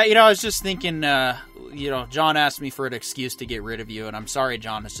 Yeah, I was just thinking, John asked me for an excuse to get rid of you, and I'm sorry,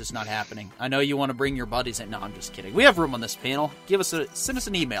 John, it's just not happening. I know you want to bring your buddies in. No, I'm just kidding. We have room on this panel. Send us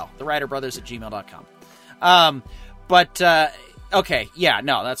an email, thewriterbrothers@gmail.com. Okay, yeah,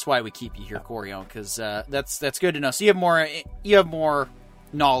 no, that's why we keep you here, Corion, because that's good to know. So you have more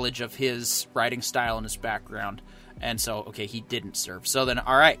knowledge of his writing style and his background, and so, okay, he didn't serve. So then,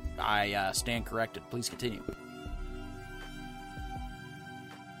 all right, I stand corrected. Please continue.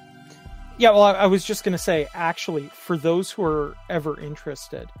 Yeah, well, I was just going to say, actually, for those who are ever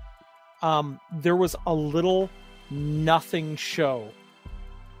interested, there was a little nothing show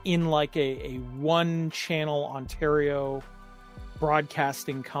in like a one-channel Ontario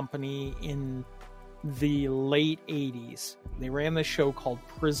broadcasting company in the late 80s. They ran this show called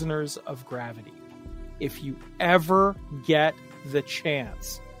Prisoners of Gravity. If you ever get the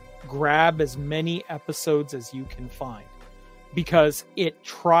chance, grab as many episodes as you can find, because it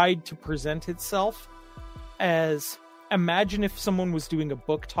tried to present itself as, imagine if someone was doing a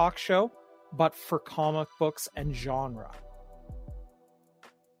book talk show, but for comic books and genre.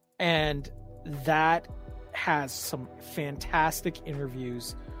 And that has some fantastic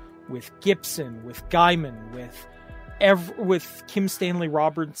interviews with Gibson, with Gaiman, with Kim Stanley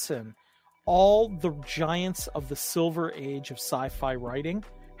Robertson. All the giants of the silver age of sci-fi writing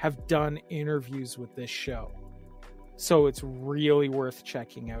have done interviews with this show. So it's really worth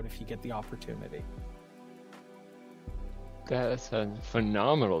checking out if you get the opportunity. That's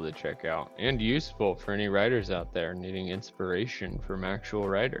phenomenal to check out, and useful for any writers out there needing inspiration from actual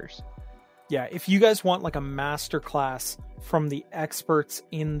writers. Yeah, if you guys want like a masterclass from the experts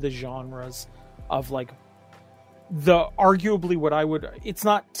in the genres of like the arguably what I would, it's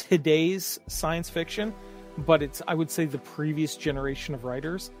not today's science fiction, but it's, I would say, the previous generation of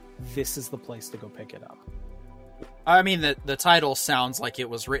writers, this is the place to go pick it up. I mean, the title sounds like it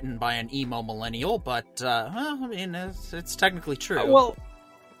was written by an emo millennial, but well, I mean, it's technically true. Well,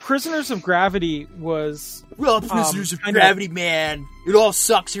 Prisoners of Gravity was... Well, Prisoners of Gravity, man. It all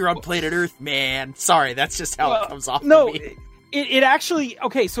sucks here on planet Earth, man. Sorry, that's just how it comes off to me. It actually...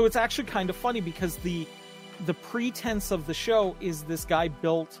 Okay, so it's actually kind of funny because the pretense of the show is this guy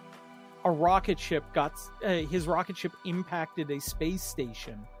built a rocket ship, his rocket ship impacted a space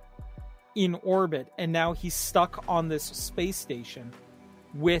station in orbit, and now he's stuck on this space station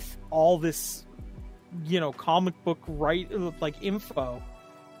with all this, comic book info,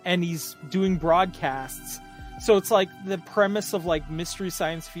 and he's doing broadcasts. So it's like the premise of like Mystery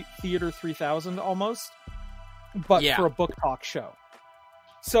Science Theater 3000 almost, but for a book talk show.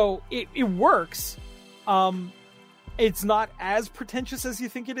 So it works. It's not as pretentious as you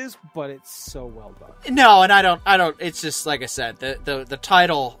think it is, but it's so well done. No, and I don't, it's just, like I said, the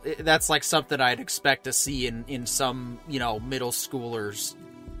title, that's like something I'd expect to see in some, middle schoolers'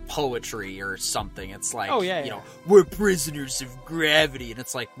 poetry or something. It's like, we're prisoners of gravity, and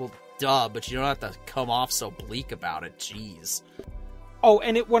it's like, well, duh, but you don't have to come off so bleak about it, jeez. Oh,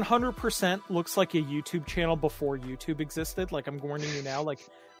 and it 100% looks like a YouTube channel before YouTube existed. Like, I'm warning you now, like,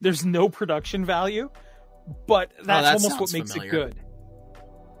 there's no production value. But that's almost what makes it good.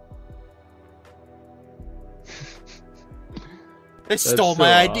 They stole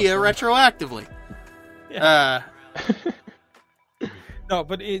my idea retroactively. Yeah. No,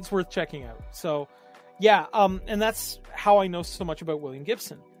 but it's worth checking out. So, yeah, and that's how I know so much about William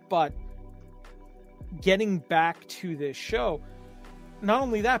Gibson. But getting back to this show, not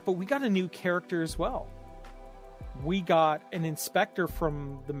only that, but we got a new character as well. We got an inspector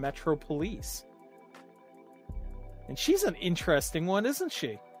from the Metro Police. And she's an interesting one, isn't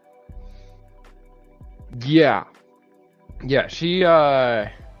she? Yeah. Yeah, she,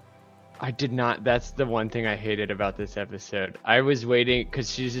 I did not, that's the one thing I hated about this episode. I was waiting, because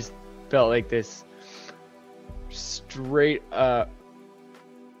she just felt like this straight up,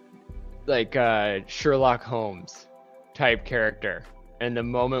 like, Sherlock Holmes type character. And the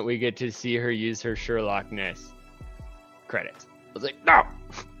moment we get to see her use her Sherlockness, credits. I was like, no!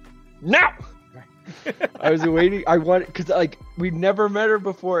 No! I was waiting. Because like we'd never met her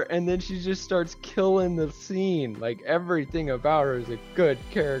before, and then she just starts killing the scene. Like everything about her is a good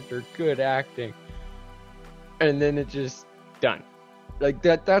character, good acting, and then it just done. Like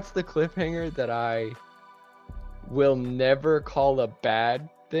that's the cliffhanger that I will never call a bad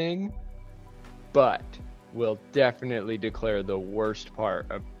thing, but will definitely declare the worst part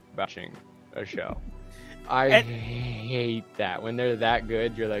of watching a show. I hate that. When they're that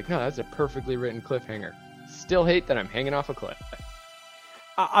good, you're like, no, that's a perfectly written cliffhanger. Still hate that I'm hanging off a cliff.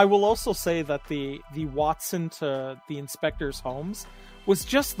 I will also say that the Watson to the inspector's Holmes was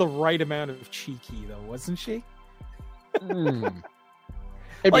just the right amount of cheeky, though, wasn't she? And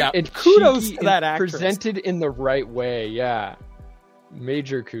kudos to that actress. Presented in the right way, yeah.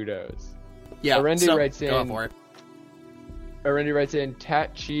 Major kudos. Yeah, Arendi writes in. Go for it. Arendi writes in,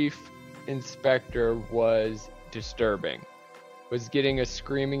 Tat Chief Inspector was disturbing. Was getting a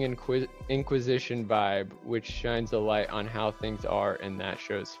screaming Inquisition vibe, which shines a light on how things are in that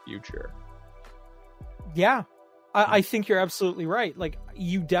show's future. Yeah, I think you're absolutely right. Like,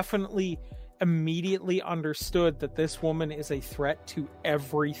 you definitely, immediately understood that this woman is a threat to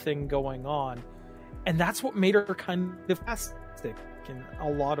everything going on. And that's what made her kind of fantastic in a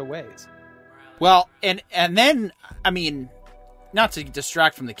lot of ways. Well, and then, I mean, not to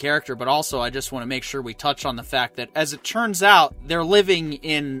distract from the character, but also I just want to make sure we touch on the fact that, as it turns out, they're living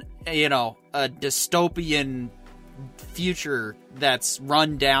in, you know, a dystopian future that's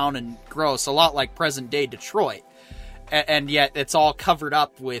run down and gross, a lot like present-day Detroit. And yet it's all covered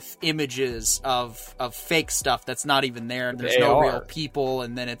up with images of fake stuff that's not even there, and there's no real people,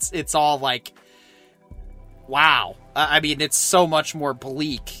 and then it's all like, wow. I mean, it's so much more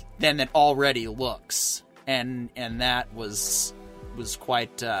bleak than it already looks, and that was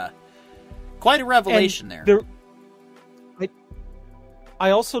quite a revelation there. I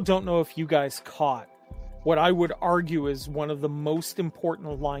also don't know if you guys caught what I would argue is one of the most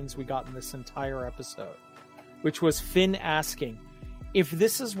important lines we got in this entire episode, which was Finn asking, if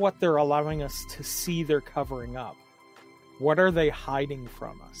this is what they're allowing us to see they're covering up, what are they hiding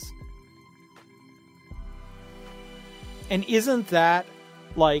from us? And isn't that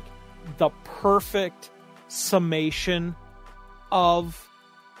like the perfect summation of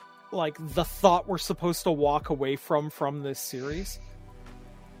like the thought we're supposed to walk away from this series?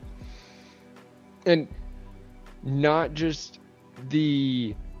 And not just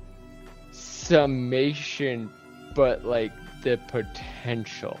the summation, but like the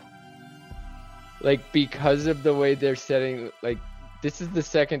potential. Like, because of the way they're setting, like, this is the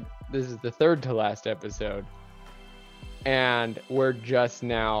third to last episode, and we're just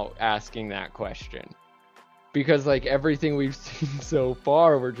now asking that question. Because, like, everything we've seen so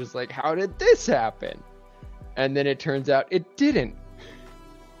far, we're just like, how did this happen? And then it turns out it didn't.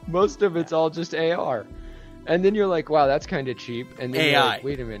 Most of it's all just AR. And then you're like, wow, that's kind of cheap. And then you're like,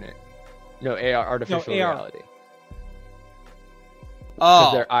 wait a minute. No, AR, artificial reality.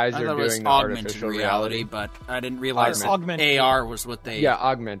 Oh, their eyes I are thought it was doing augmented reality, but I didn't realize AR was what they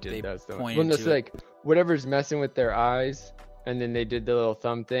augmented. That's the one. Well, it's like whatever's messing with their eyes, and then they did the little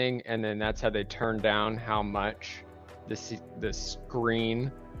thumb thing, and then that's how they turned down how much the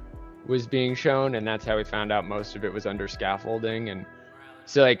screen was being shown, and that's how we found out most of it was under scaffolding. And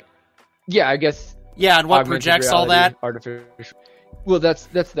so, like, yeah, I guess. Yeah, and what projects reality, all that? Artificial. Well, that's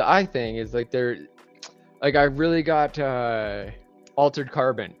the eye thing. Is like they're like, I really got Altered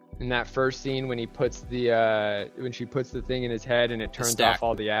Carbon in that first scene when he puts when she puts the thing in his head and it turns off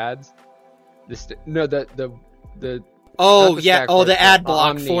all the ads. The ad block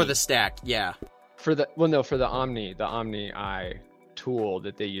Omni, for the stack. Yeah. For the Omni Eye tool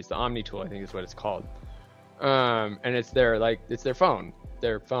that they use, the Omni tool, I think is what it's called. And it's their phone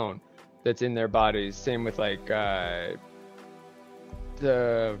that's in their bodies. Same with like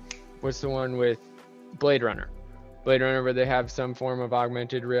what's the one with Blade Runner where they have some form of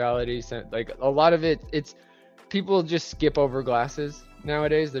augmented reality. So, like, a lot of it's people just skip over glasses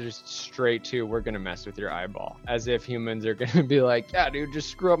nowadays. They're just straight to, we're gonna mess with your eyeball, as if humans are gonna be like, yeah, dude,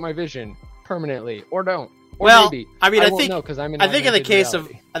 just screw up my vision permanently, or don't. Or well, maybe. I mean, I think in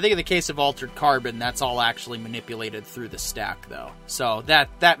the case of Altered Carbon, that's all actually manipulated through the stack, though. So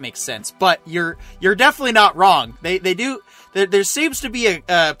that makes sense. But you're definitely not wrong. They do. There seems to be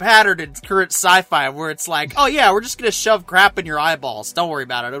a pattern in current sci-fi where it's like, oh yeah, we're just gonna shove crap in your eyeballs. Don't worry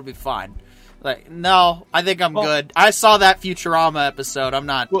about it. It'll be fine. Like, no, I think I'm good. I saw that Futurama episode. I'm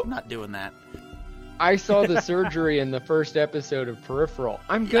not doing that. I saw the surgery in the first episode of Peripheral.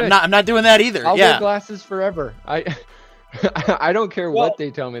 I'm good. I'm not doing that either. I'll wear glasses forever. I don't care what they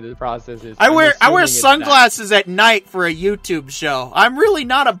tell me the process is. I wear sunglasses at night for a YouTube show. I'm really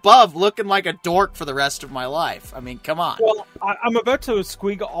not above looking like a dork for the rest of my life. I mean, come on. Well, I'm about to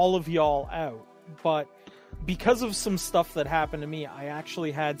squeak all of y'all out, but because of some stuff that happened to me, I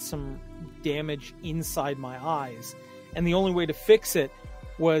actually had some damage inside my eyes, and the only way to fix it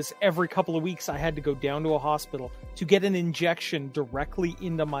was every couple of weeks I had to go down to a hospital to get an injection directly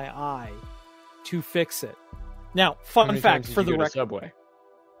into my eye to fix it. Now, fun fact for the record, Subway.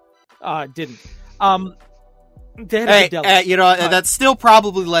 Didn't. That's still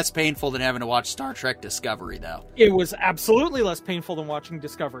probably less painful than having to watch Star Trek Discovery, though. It was absolutely less painful than watching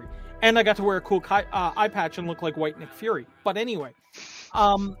Discovery, and I got to wear a cool eye patch and look like White Nick Fury. But anyway,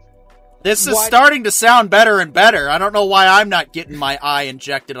 this is starting to sound better and better. I don't know why I'm not getting my eye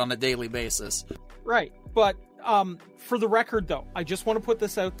injected on a daily basis. Right, but for the record, though, I just want to put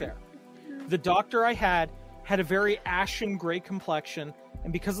this out there. The doctor I had a very ashen gray complexion,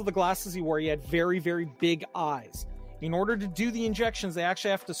 and because of the glasses he wore, he had very, very big eyes. In order to do the injections, they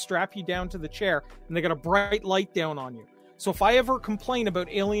actually have to strap you down to the chair, and they got a bright light down on you. So if I ever complain about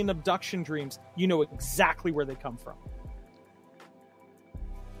alien abduction dreams, you know exactly where they come from.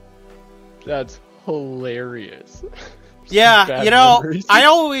 That's hilarious. Yeah, Bad you know, memories. I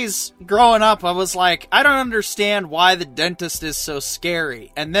always, growing up, I was like, I don't understand why the dentist is so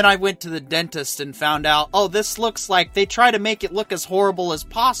scary. And then I went to the dentist and found out, oh, this looks like they try to make it look as horrible as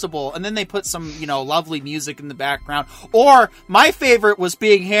possible. And then they put some, you know, lovely music in the background. Or my favorite was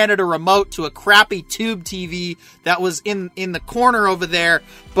being handed a remote to a crappy tube TV that was in the corner over there.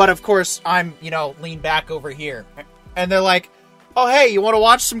 But of course, I'm, you know, leaned back over here. And they're like, oh, hey, you want to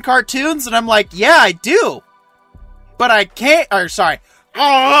watch some cartoons? And I'm like, yeah, I do. But I can't, or sorry,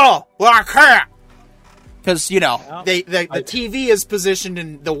 well, I can't. Because, you know, the TV is positioned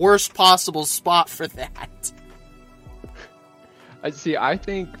in the worst possible spot for that. I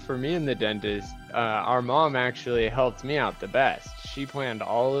think for me and the dentist, our mom actually helped me out the best. She planned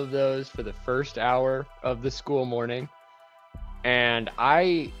all of those for the first hour of the school morning. And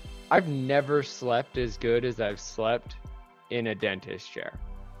I've never slept as good as I've slept in a dentist chair.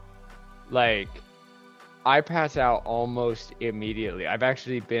 Like, I pass out almost immediately. I've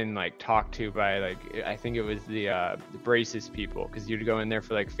actually been like talked to by like, I think it was the braces people, because you'd go in there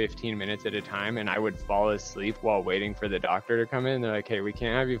for like 15 minutes at a time, and I would fall asleep while waiting for the doctor to come in. They're like, hey, we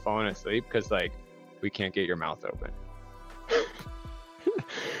can't have you falling asleep because like we can't get your mouth open.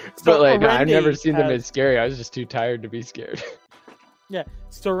 But like, I've never seen them as scary. I was just too tired to be scared. Yeah,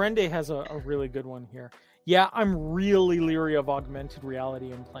 Storende has a really good one here. Yeah, I'm really leery of augmented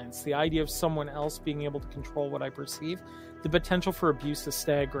reality implants. The idea of someone else being able to control what I perceive, the potential for abuse is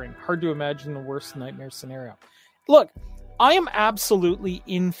staggering. Hard to imagine the worst nightmare scenario. Look, I am absolutely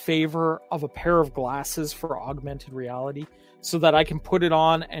in favor of a pair of glasses for augmented reality so that I can put it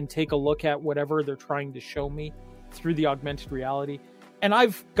on and take a look at whatever they're trying to show me through the augmented reality. And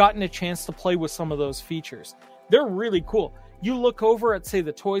I've gotten a chance to play with some of those features. They're really cool. You look over at, say,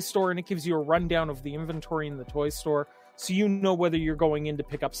 the toy store, and it gives you a rundown of the inventory in the toy store, so you know whether you're going in to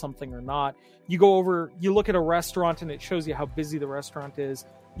pick up something or not. You go over, you look at a restaurant, and it shows you how busy the restaurant is.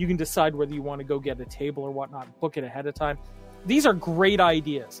 You can decide whether you want to go get a table or whatnot, book it ahead of time. These are great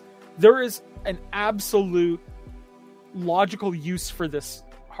ideas. There is an absolute logical use for this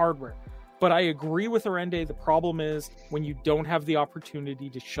hardware. But I agree with Arende, the problem is when you don't have the opportunity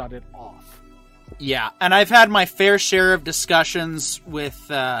to shut it off. Yeah, and I've had my fair share of discussions with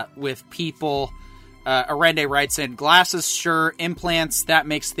people. Arende writes in, glasses, sure. Implants, that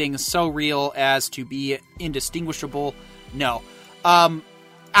makes things so real as to be indistinguishable. No. I'm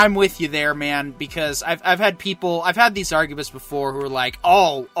with you there, man, because I've had these arguments before who are like,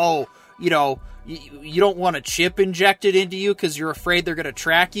 oh, you know, you don't want a chip injected into you because you're afraid they're going to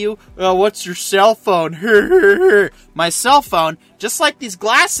track you? Oh, what's your cell phone? My cell phone, just like these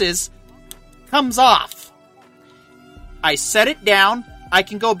glasses, comes off. I set it down. I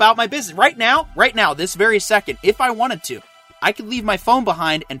can go about my business. Right now, this very second, if I wanted to, I could leave my phone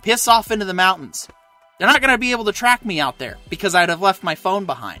behind and piss off into the mountains. They're not going to be able to track me out there because I'd have left my phone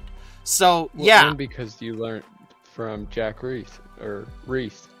behind. So, yeah. And because you learned from James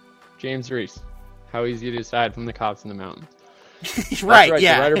Reese, how easy to decide from the cops in the mountains. Right,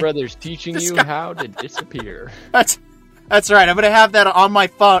 yeah. The Ryder Brothers teaching you how to disappear. That's right. I'm going to have that on my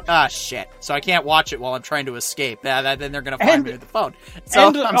phone. Ah, shit. So I can't watch it while I'm trying to escape. Then they're going to find me with the phone. So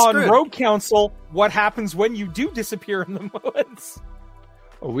and I'm on screwed. Road Council, what happens when you do disappear in the woods?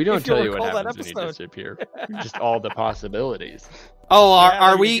 Well, we don't tell you what recall that happens when you disappear. Just all the possibilities. Oh,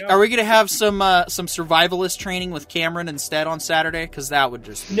 are we going to have some survivalist training with Cameron instead on Saturday? Because that would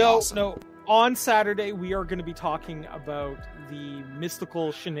just be awesome. No. On Saturday, we are going to be talking about the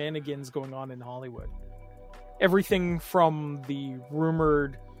mystical shenanigans going on in Hollywood. Everything from the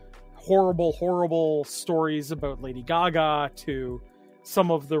rumored horrible stories about Lady Gaga to some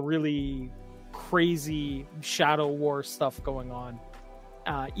of the really crazy shadow war stuff going on.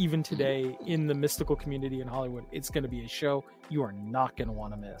 Even today in the mystical community in Hollywood. It's going to be a show you are not going to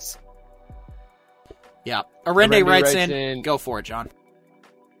want to miss. Yeah. Arende writes in, go for it, John.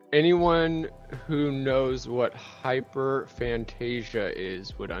 Anyone who knows what hyperphantasia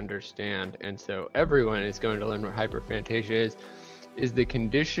is would understand, and so everyone is going to learn what hyperphantasia is the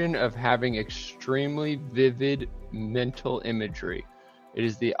condition of having extremely vivid mental imagery. It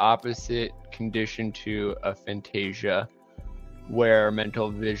is the opposite condition to aphantasia, where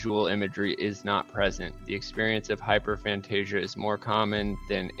mental visual imagery is not present. The experience of hyperphantasia is more common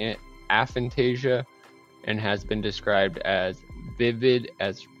than aphantasia and has been described as vivid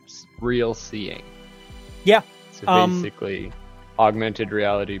as real seeing. Yeah. So basically augmented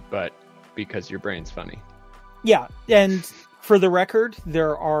reality, but because your brain's funny. Yeah, and for the record,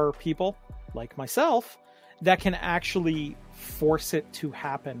 there are people like myself that can actually force it to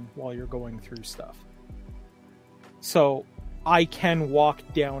happen while you're going through stuff. So I can walk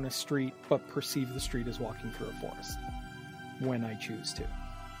down a street, but perceive the street as walking through a forest when I choose to.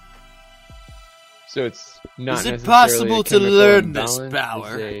 So it's not Is it necessarily possible a to chemical learn this imbalance,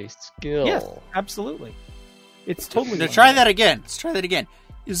 power? it's a skill. Yes, absolutely. It's totally. Now try that again. Let's try that again.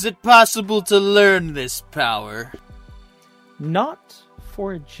 Is it possible to learn this power? Not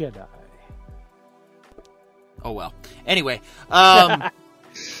for a Jedi. Oh well. Anyway,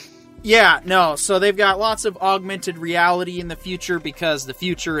 yeah, no. So they've got lots of augmented reality in the future because the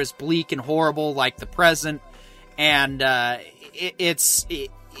future is bleak and horrible, like the present, and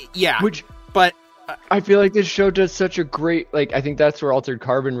yeah. But I feel like this show does such a great, like, I think that's where Altered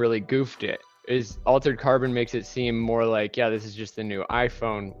Carbon really goofed it. Is Altered Carbon makes it seem more like, yeah, this is just the new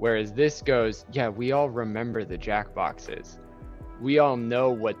iPhone, whereas this goes, yeah, we all remember the Jackboxes. We all know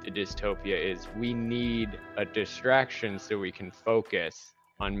what the dystopia is. We need a distraction so we can focus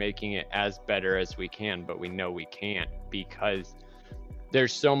on making it as better as we can, but we know we can't because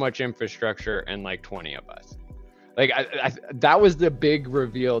there's so much infrastructure and like 20 of us. Like that was the big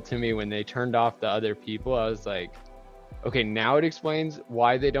reveal to me when they turned off the other people. I was like, okay, now it explains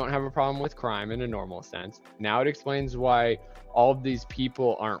why they don't have a problem with crime in a normal sense. Now it explains why all of these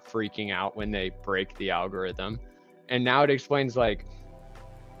people aren't freaking out when they break the algorithm. And now it explains like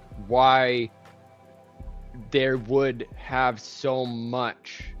why there would have so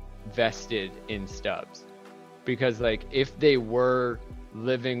much vested in Stubbs. Because like if they were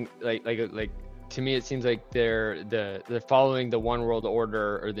living like to me it seems like they're following the one world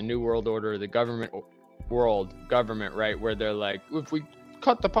order or the new world order or the government, right, where they're like, if we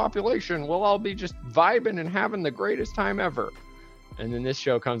cut the population we'll all be just vibing and having the greatest time ever. And then this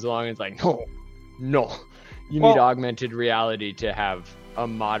show comes along and it's like, no, you need augmented reality to have a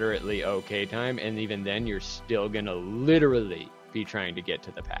moderately okay time, and even then you're still gonna literally be trying to get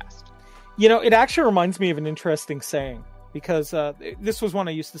to the past. You know, it actually reminds me of an interesting saying, because this was one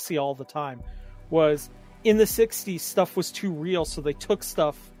I used to see all the time, was in the 60s stuff was too real, so they took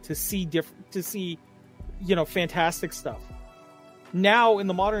stuff to see fantastic stuff. Now in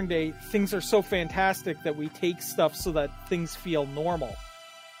the modern day, things are so fantastic that we take stuff so that things feel normal.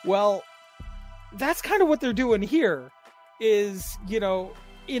 Well, that's kind of what they're doing here. Is,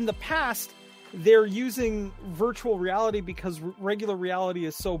 in the past they're using virtual reality because regular reality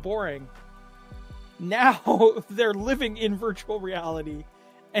is so boring. Now they're living in virtual reality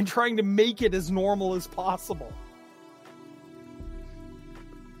and trying to make it as normal as possible.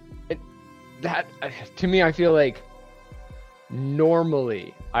 That, to me, I feel like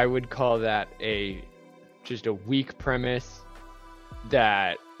normally I would call that just a weak premise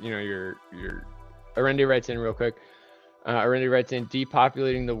that, you're Arendi writes in real quick. Arendi writes in,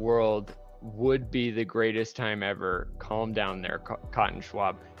 depopulating the world would be the greatest time ever. Calm down there, Cotton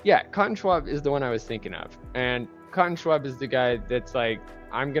Schwab. Yeah, Cotton Schwab is the one I was thinking of. And Cotton Schwab is the guy that's like,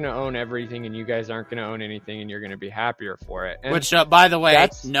 I'm going to own everything and you guys aren't going to own anything and you're going to be happier for it. And which, by the way,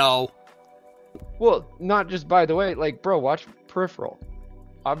 no. Well, not just by the way, like, bro, watch Peripheral.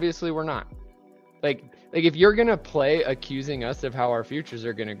 Obviously we're not. Like if you're going to play accusing us of how our futures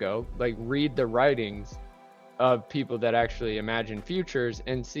are going to go, like, read the writings of people that actually imagine futures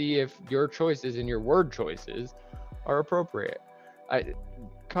and see if your choices and your word choices are appropriate.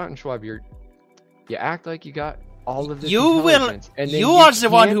 Cotton Schwab, you act like you got all of this intelligence. You are the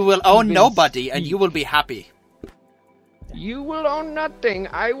one who will own nobody, and you will be happy. You will own nothing.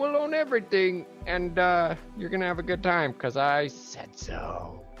 I will own everything, and you're gonna have a good time because I said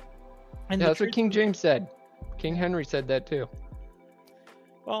so. And that's what King James said. King Henry said that too.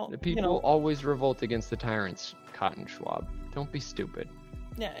 Well, the people always revolt against the tyrants, Cotton Schwab. Don't be stupid.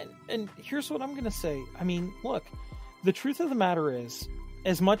 Yeah, and here's what I'm going to say. I mean, look, the truth of the matter is,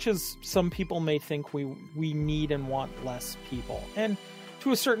 as much as some people may think we need and want less people, and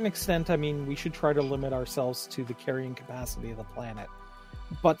to a certain extent, I mean, we should try to limit ourselves to the carrying capacity of the planet.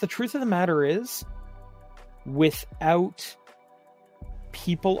 But the truth of the matter is, without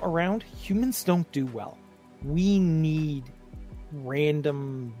people around, humans don't do well. We need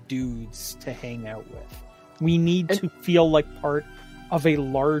random dudes to hang out with. We need to feel like part of a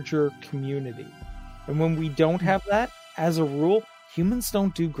larger community. And when we don't have that, as a rule, humans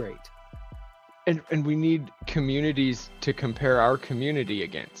don't do great. And we need communities to compare our community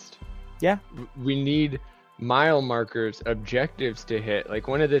against. Yeah. We need mile markers, objectives to hit. Like,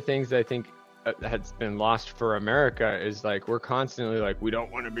 one of the things I think has been lost for America is, like, we're constantly like, we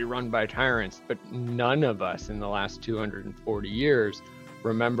don't want to be run by tyrants, but none of us in the last 240 years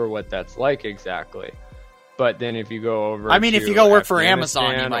remember what that's like exactly. But then if you go over, if you go work for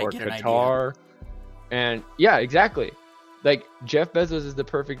Amazon, you might get Qatar, an idea. And yeah, exactly. Like, Jeff Bezos is the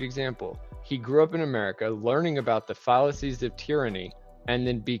perfect example. he grew up in America, learning about the fallacies of tyranny, and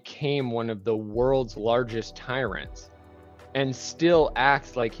then became one of the world's largest tyrants, and still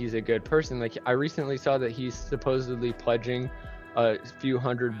acts like he's a good person. Like, I recently saw that he's supposedly pledging a few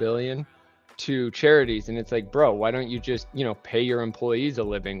 $100 billion to charities, and it's like, bro, why don't you just, pay your employees a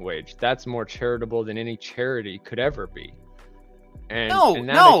living wage? That's more charitable than any charity could ever be.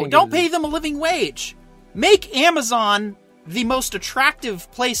 Don't pay them a living wage. Make Amazon the most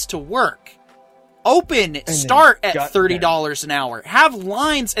attractive place to work. Start at $30 an hour. Have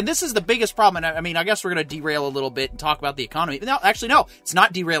lines, and this is the biggest problem. And I mean, I guess we're going to derail a little bit and talk about the economy. No, it's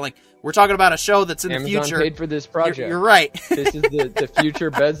not derailing. We're talking about a show that's in Amazon the future. Paid for this project. You're right. This is the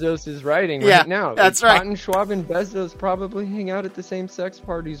future Bezos is writing right now. That's right. Cotton Schwab and Bezos probably hang out at the same sex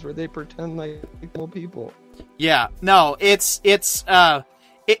parties where they pretend like equal people. Yeah, no, it's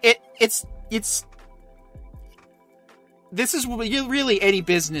this is really any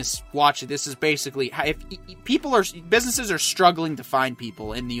business watching. This is basically if businesses are struggling to find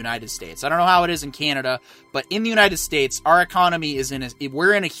people in the United States. I don't know how it is in Canada, but in the United States, our economy is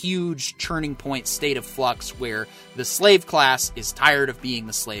we're in a huge turning point state of flux where the slave class is tired of being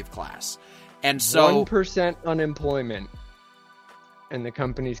the slave class. And so 1% unemployment, and the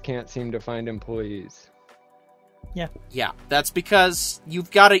companies can't seem to find employees. Yeah, that's because you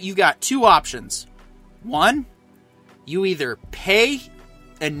got two options. One, you either pay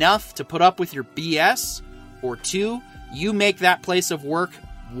enough to put up with your BS, or two, you make that place of work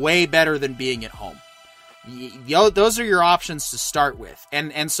way better than being at home. Those are your options to start with.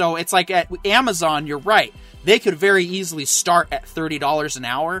 And so it's like at Amazon, you're right. They could very easily start at $30 an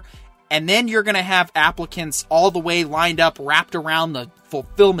hour, and then you're going to have applicants all the way lined up, wrapped around the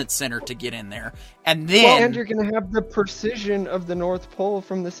fulfillment center to get in there. And then... and you're going to have the precision of the North Pole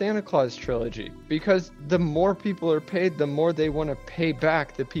from the Santa Claus trilogy. Because the more people are paid, the more they want to pay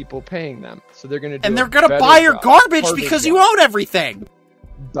back the people paying them. So they're going to they're going to buy your garbage because you own everything.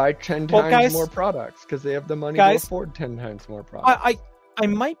 Buy 10 times more products because they have the money to afford 10 times more products. I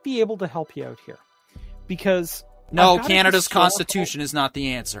might be able to help you out here. Because... No, Canada's constitution is not the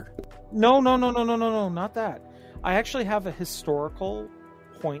answer. No, not that. I actually have a historical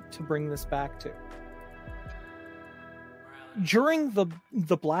point to bring this back to. During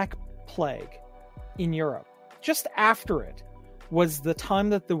the Black Plague in Europe, just after it, was the time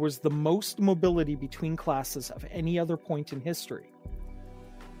that there was the most mobility between classes of any other point in history.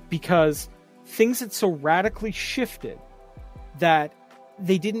 Because things had so radically shifted that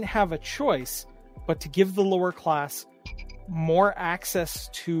they didn't have a choice but to give the lower class more access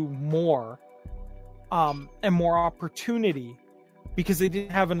to more and more opportunity because they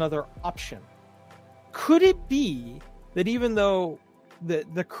didn't have another option. Could it be that even though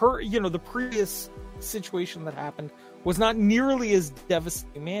the previous situation that happened was not nearly as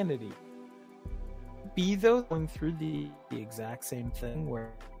devastating humanity, be though going through the exact same thing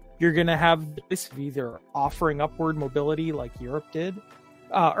where you're going to have the choice of either offering upward mobility like Europe did,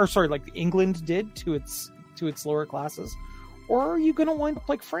 like England did to its lower classes, or are you going to wind up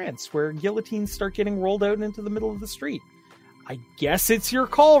like France, where guillotines start getting rolled out into the middle of the street? I guess it's your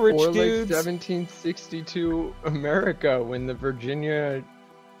call, rich dudes. Or like 1762 America, when the Virginia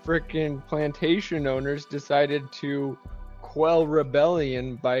frickin' plantation owners decided to quell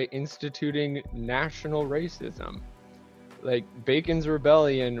rebellion by instituting national racism. Like, Bacon's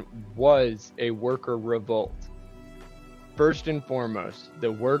Rebellion was a worker revolt. First and foremost,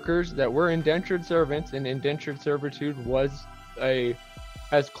 the workers that were indentured servants, and indentured servitude was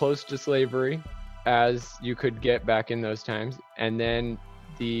as close to slavery as you could get back in those times. And then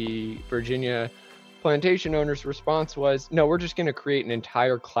the Virginia plantation owners' response was, no, we're just going to create an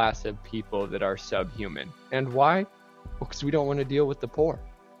entire class of people that are subhuman. And why? Well, because we don't want to deal with the poor.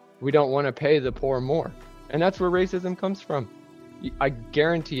 We don't want to pay the poor more. And that's where racism comes from. I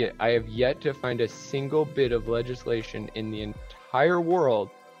guarantee it. I have yet to find a single bit of legislation in the entire world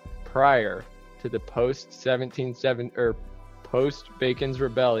prior to the post Bacon's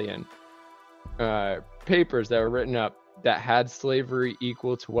Rebellion papers that were written up that had slavery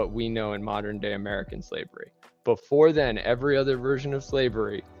equal to what we know in modern day American slavery. Before then, every other version of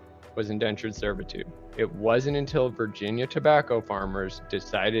slavery was indentured servitude. It wasn't until Virginia tobacco farmers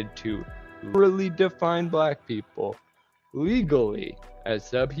decided to really define black people legally as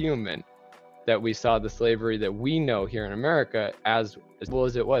subhuman that we saw the slavery that we know here in America as well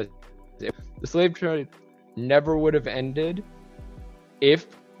as it was. The slave trade never would have ended if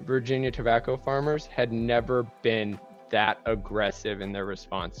Virginia tobacco farmers had never been that aggressive in their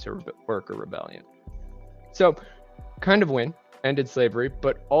response to worker rebellion. So, kind of ended slavery,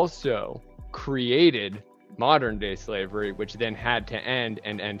 but also created modern day slavery, which then had to end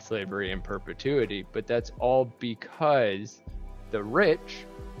and end slavery in perpetuity. But that's all because the rich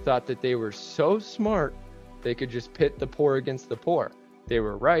thought that they were so smart they could just pit the poor against the poor. They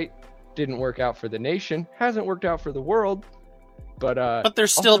were right. Didn't work out for the nation. Hasn't worked out for the world. But they're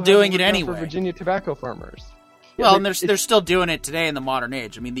still doing it anyway. For Virginia tobacco farmers. Well, and they're still doing it today in the modern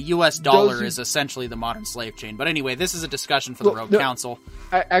age. I mean, the U.S. dollar is essentially the modern slave chain. But anyway, this is a discussion for the Rogue Council.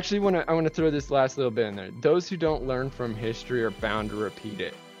 I actually want to throw this last little bit in there. Those who don't learn from history are bound to repeat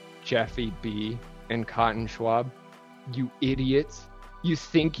it. Jeffy B. and Cotton Schwab, you idiots. You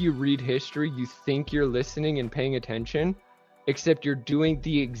think you read history, you think you're listening and paying attention, except you're doing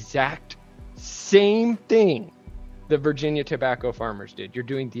the exact same thing the Virginia tobacco farmers did. You're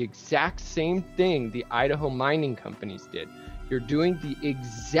doing the exact same thing the Idaho mining companies did. You're doing the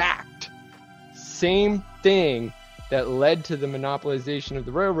exact same thing that led to the monopolization of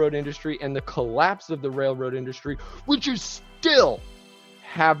the railroad industry and the collapse of the railroad industry, which is still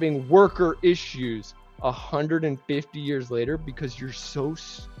having worker issues 150 years later because you're so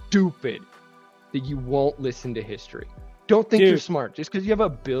stupid that you won't listen to history. Don't think you're smart. Just because you have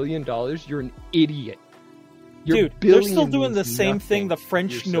 $1 billion, you're an idiot. They're still doing the same thing the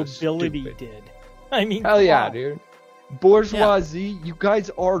French nobility did. I mean, hell yeah, dude. Bourgeoisie, you guys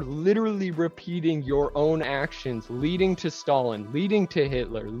are literally repeating your own actions, leading to Stalin, leading to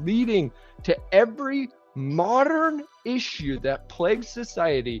Hitler, leading to every modern issue that plagues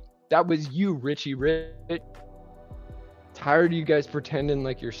society. That was you, Richie Rich. Tired of you guys pretending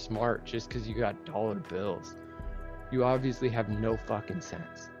like you're smart just because you got dollar bills. You obviously have no fucking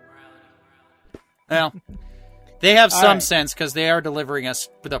sense. Well, they have some sense because they are delivering us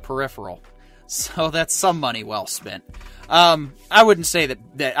the Peripheral. So that's some money well spent. I wouldn't say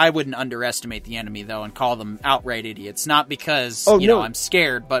that I wouldn't underestimate the enemy, though, and call them outright idiots. Not because, I'm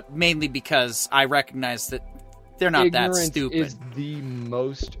scared, but mainly because I recognize that they're not that stupid. Ignorance is the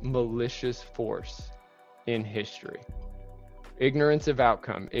most malicious force in history. Ignorance of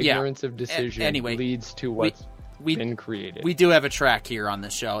outcome, ignorance of decision leads to what's been created. We do have a track here on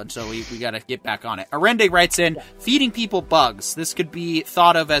this show, and so we got to get back on it. Arende writes in, feeding people bugs. This could be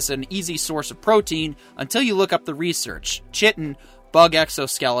thought of as an easy source of protein until you look up the research. Chitin, bug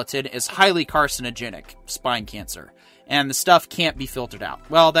exoskeleton, is highly carcinogenic, spine cancer, and the stuff can't be filtered out.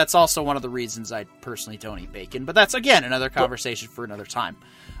 Well, that's also one of the reasons I personally don't eat bacon, but that's, again, another conversation for another time.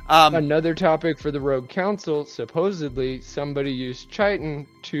 Another topic for the Rogue Council, supposedly somebody used chitin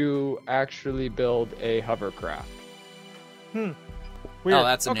to actually build a hovercraft. Weird. Oh,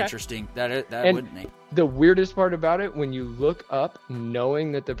 that's an interesting... That wouldn't make... The weirdest part about it, when you look up,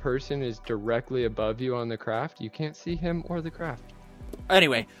 knowing that the person is directly above you on the craft, you can't see him or the craft.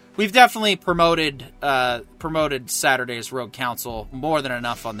 Anyway, we've definitely promoted Saturday's Rogue Council more than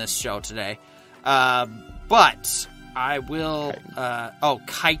enough on this show today. But... I will,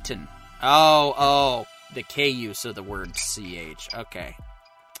 chitin. The K use of the word CH. Okay.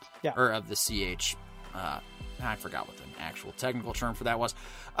 Yeah. Or of the CH. I forgot what the actual technical term for that was.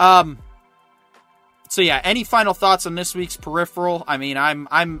 So yeah, any final thoughts on this week's Peripheral? I mean,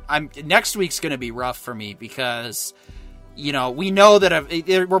 I'm next week's going to be rough for me because, we know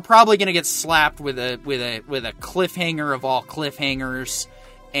that we're probably going to get slapped with a cliffhanger of all cliffhangers.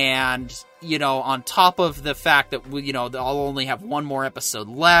 And, on top of the fact that, I'll only have one more episode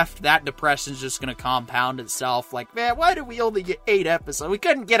left, that depression's just going to compound itself. Like, man, why did we only get 8 episodes? We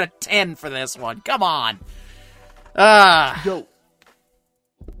couldn't get a 10 for this one. Come on. Yo,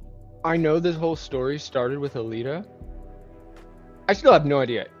 I know this whole story started with Alita. I still have no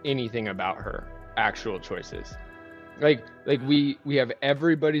idea anything about her actual choices. Like we have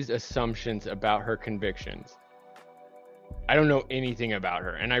everybody's assumptions about her convictions. I don't know anything about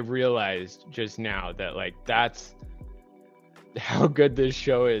her, and I realized just now that that's how good this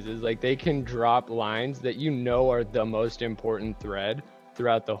show is they can drop lines that are the most important thread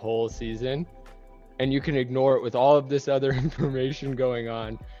throughout the whole season, and you can ignore it with all of this other information going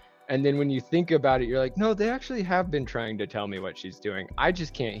on, and then when you think about it, you're like, no, they actually have been trying to tell me what she's doing. I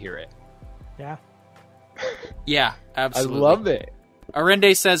just can't hear it. Yeah, absolutely. I love it.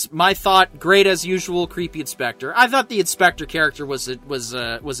 Arende says, my thought, great as usual, creepy inspector. I thought the inspector character was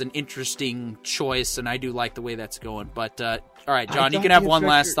an interesting choice, and I do like the way that's going. But, all right, John, you can have one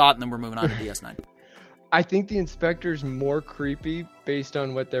last thought, and then we're moving on to DS9. I think the inspector's more creepy based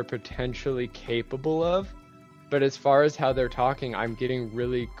on what they're potentially capable of. But as far as how they're talking, I'm getting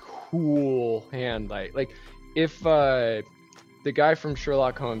really cool hand light. Like, if the guy from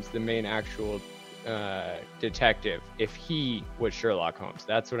Sherlock Holmes, the main actual... detective, if he was Sherlock Holmes,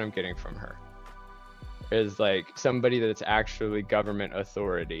 that's what I'm getting from her, is somebody that's actually government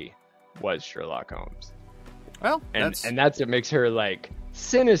authority was Sherlock Holmes. Well, and that's what makes her like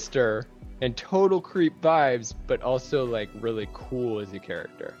sinister and total creep vibes, but also like really cool as a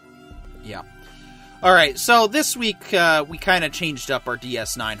character. Yeah. All right, so this week we kind of changed up our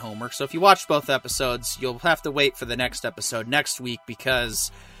DS9 homework. So if you watched both episodes, you'll have to wait for the next episode next week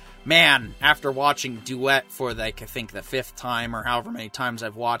because, man, after watching Duet for like I think the 5th time or however many times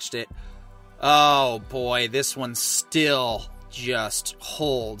I've watched it, oh boy, this one still just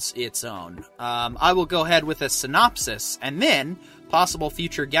holds its own. I will go ahead with a synopsis, and then possible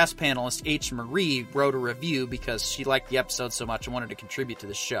future guest panelist H. Marie wrote a review because she liked the episode so much and wanted to contribute to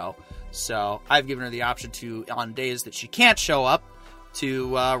the show. So I've given her the option to, on days that she can't show up,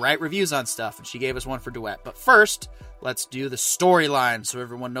 to write reviews on stuff, and she gave us one for Duet. But first, let's do the storyline so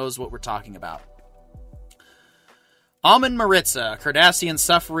everyone knows what we're talking about. Amun Maritza, Cardassian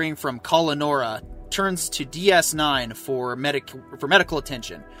suffering from Kalanora, turns to DS9 for medical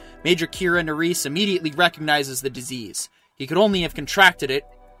attention. Major Kira Nerys immediately recognizes the disease. He could only have contracted it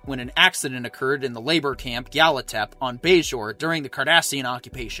when an accident occurred in the labor camp Galatep on Bajor during the Cardassian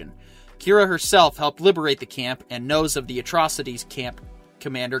occupation. Kira herself helped liberate the camp and knows of the atrocities camp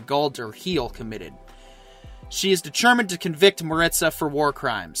commander Guldur Heel committed. She is determined to convict Maritza for war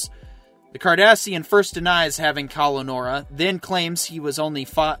crimes. The Cardassian first denies having Kalanora, then claims he was only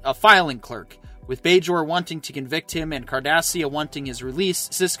a filing clerk. With Bajor wanting to convict him and Cardassia wanting his release,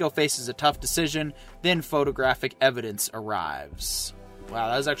 Sisko faces a tough decision, then photographic evidence arrives. Wow,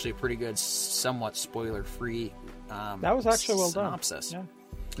 that was actually a pretty good, somewhat spoiler-free that was actually well synopsis. done.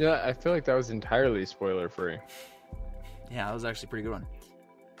 Yeah, I feel like that was entirely spoiler-free. Yeah, that was actually a pretty good one.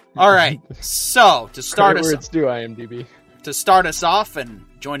 All right, so to start Credit where it's due, IMDb. To start us off and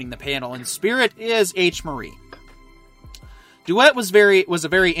joining the panel in spirit is H. Marie. Duet was a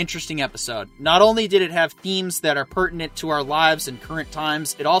very interesting episode. Not only did it have themes that are pertinent to our lives and current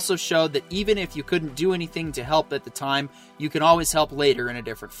times, it also showed that even if you couldn't do anything to help at the time, you can always help later in a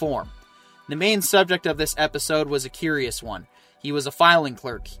different form. The main subject of this episode was a curious one. He was a filing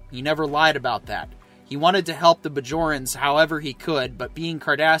clerk. He never lied about that. He wanted to help the Bajorans however he could, but being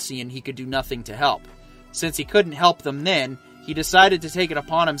Cardassian, he could do nothing to help. Since he couldn't help them then, he decided to take it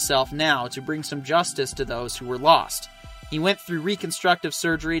upon himself now to bring some justice to those who were lost. He went through reconstructive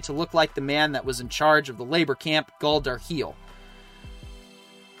surgery to look like the man that was in charge of the labor camp, Guldur Heel.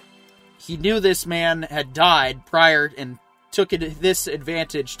 He knew this man had died prior and took this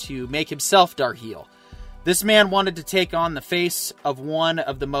advantage to make himself Darheel. This man wanted to take on the face of one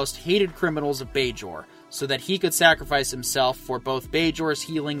of the most hated criminals of Bajor, so that he could sacrifice himself for both Bajor's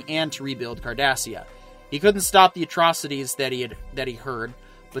healing and to rebuild Cardassia. He couldn't stop the atrocities that he heard,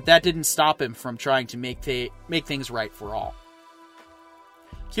 but that didn't stop him from trying to make things right for all.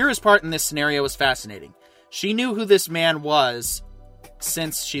 Kira's part in this scenario was fascinating. She knew who this man was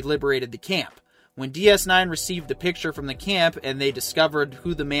since she liberated the camp. When DS9 received the picture from the camp and they discovered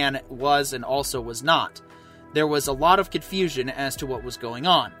who the man was and also was not, there was a lot of confusion as to what was going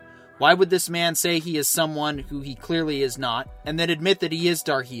on. Why would this man say he is someone who he clearly is not, and then admit that he is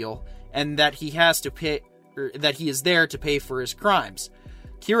Darheel, and that he is there to pay for his crimes?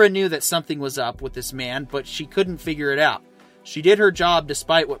 Kira knew that something was up with this man, but she couldn't figure it out. She did her job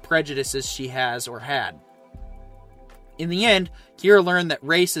despite what prejudices she has or had. In the end, Kira learned that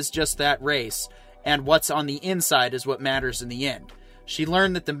race is just that, race, and what's on the inside is what matters in the end. She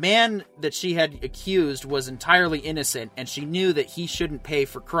learned that the man that she had accused was entirely innocent, and she knew that he shouldn't pay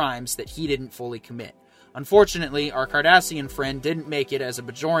for crimes that he didn't fully commit. Unfortunately, our Cardassian friend didn't make it, as a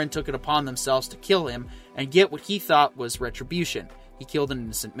Bajoran took it upon themselves to kill him and get what he thought was retribution. He killed an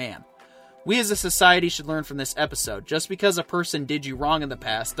innocent man. We as a society should learn from this episode. Just because a person did you wrong in the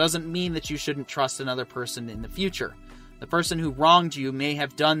past doesn't mean that you shouldn't trust another person in the future. The person who wronged you may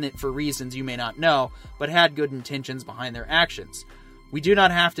have done it for reasons you may not know, but had good intentions behind their actions. We do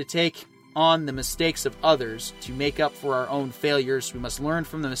not have to take on the mistakes of others to make up for our own failures. We must learn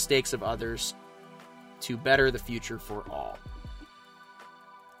from the mistakes of others to better the future for all.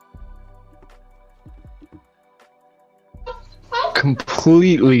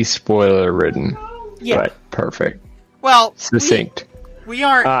 Completely spoiler-ridden, Yeah. but perfect. Well, Succinct. we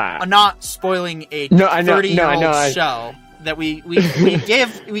aren't not spoiling a 30-year-old show that we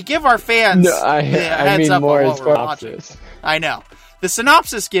give our fans I heads mean up more on as what we're watching. synopsis. I know. The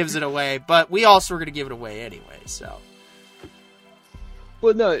synopsis gives it away, but we also are going to give it away anyway, so.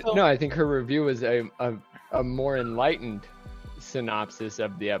 Well, no, I think her review was a more enlightened synopsis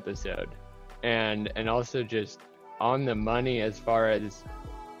of the episode, and also just on the money as far as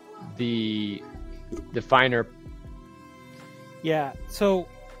the finer. Yeah, so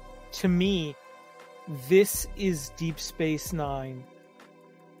to me, this is Deep Space Nine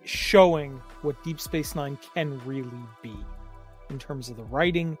showing what Deep Space Nine can really be in terms of the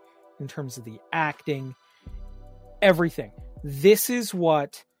writing, in terms of the acting, everything. This is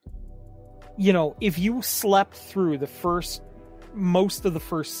what, if you slept through most of the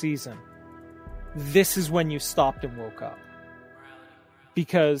first season, this is when you stopped and woke up.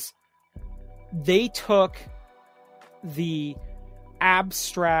 Because they took the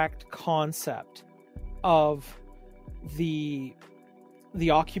abstract concept of the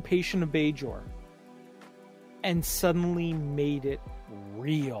occupation of Bajor and suddenly made it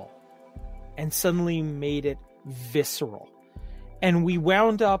real and suddenly made it visceral. And we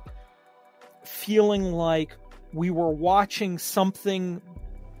wound up feeling like we were watching something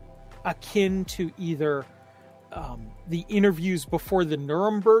akin to either the interviews before the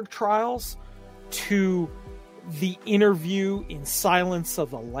Nuremberg trials to the interview in Silence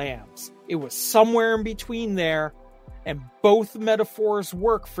of the Lambs. It was somewhere in between there, and both metaphors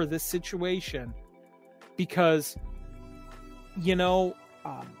work for this situation because,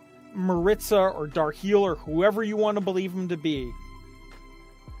 Maritza or Darheel or whoever you want to believe him to be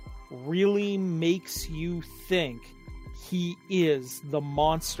really makes you think he is the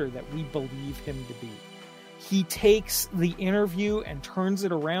monster that we believe him to be. He takes the interview and turns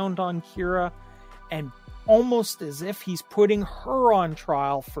it around on Kira, and almost as if he's putting her on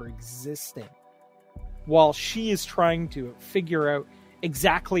trial for existing, while she is trying to figure out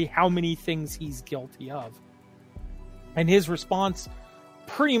exactly how many things he's guilty of. And his response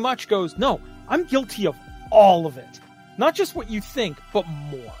pretty much goes, no, I'm guilty of all of it. Not just what you think, but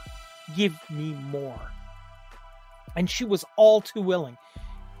more. Give me more. And she was all too willing.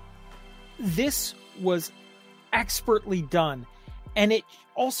 This was expertly done, and it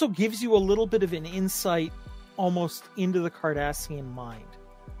also gives you a little bit of an insight almost into the Cardassian mind,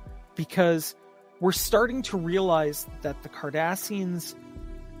 because we're starting to realize that the Cardassians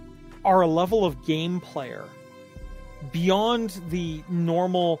are a level of game player beyond the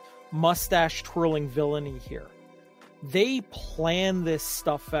normal mustache twirling villainy here. They plan this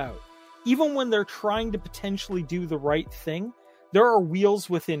stuff out. Even when they're trying to potentially do the right thing, there are wheels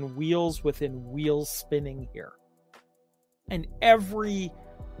within wheels spinning here. And every,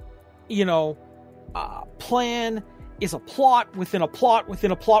 plan is a plot within a plot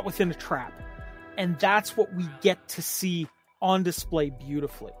within a plot within a trap. And that's what we get to see on display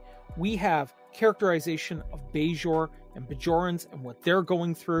beautifully. We have characterization of Bajor and Bajorans and what they're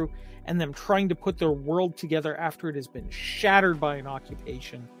going through, and them trying to put their world together after it has been shattered by an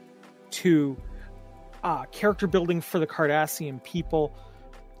occupation, to character building for the Cardassian people,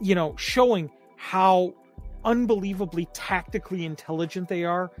 showing how unbelievably tactically intelligent they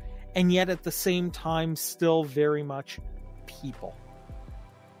are, and yet at the same time still very much people,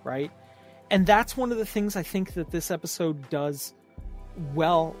 right? And that's one of the things I think that this episode does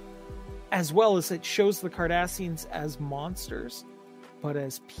well as it shows the Cardassians as monsters, but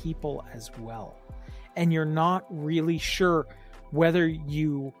as people as well. And you're not really sure whether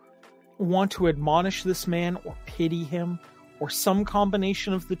you want to admonish this man or pity him, or some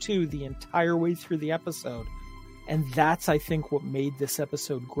combination of the two the entire way through the episode. And that's, I think, what made this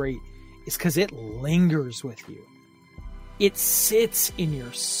episode great, is because it lingers with you. It sits in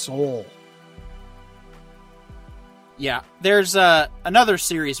your soul. Yeah, there's another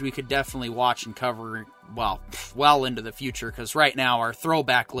series we could definitely watch and cover, well into the future, because right now our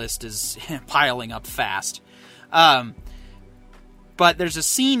throwback list is piling up fast. But there's a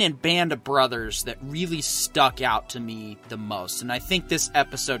scene in Band of Brothers that really stuck out to me the most, and I think this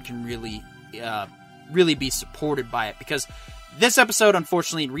episode can really be supported by it, because this episode,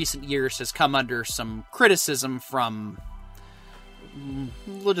 unfortunately, in recent years has come under some criticism from,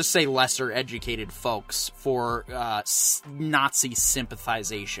 we'll just say, lesser educated folks for Nazi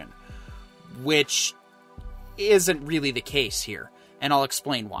sympathization, which isn't really the case here, and I'll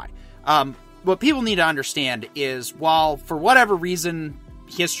explain why. What people need to understand is, while for whatever reason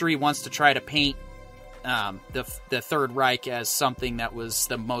history wants to try to paint the Third Reich as something that was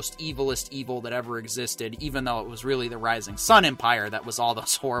the most evilest evil that ever existed, even though it was really the Rising Sun Empire that was all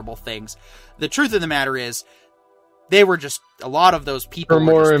those horrible things, the truth of the matter is, they were just, a lot of those people. For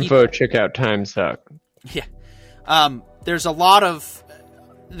more info, check out Time Suck. Yeah. There's a lot of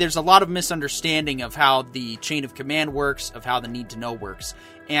misunderstanding of how the chain of command works, of how the need to know works.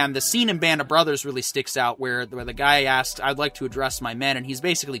 And the scene in Band of Brothers really sticks out, where the guy asked, "I'd like to address my men," and he's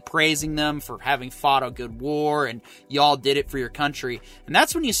basically praising them for having fought a good war, and y'all did it for your country. And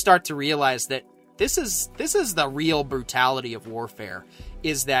that's when you start to realize that this is the real brutality of warfare,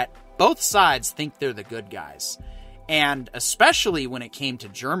 is that both sides think they're the good guys. And especially when it came to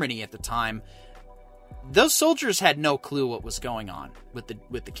Germany at the time, those soldiers had no clue what was going on with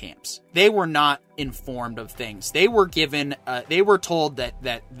the camps. They were not informed of things. They were given, they were told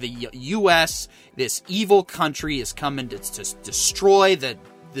that the U.S., this evil country, is coming to destroy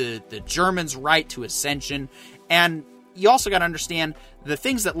the Germans' right to ascension. And you also got to understand the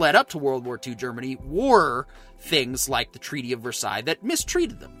things that led up to World War II Germany were things like the Treaty of Versailles that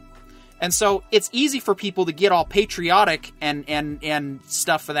mistreated them. And so it's easy for people to get all patriotic and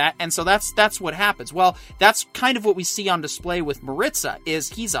stuff for that. And so that's what happens. Well, that's kind of what we see on display with Maritza, is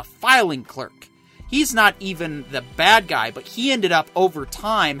he's a filing clerk. He's not even the bad guy, but he ended up over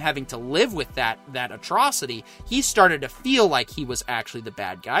time having to live with that atrocity. He started to feel like he was actually the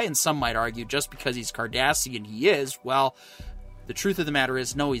bad guy. And some might argue just because he's Cardassian, he is. Well, the truth of the matter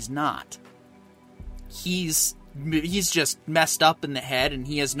is, no, he's not. He's just messed up in the head, and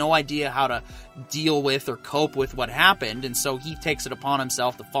he has no idea how to deal with or cope with what happened, and so he takes it upon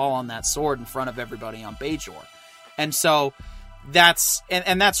himself to fall on that sword in front of everybody on Bajor. And so that's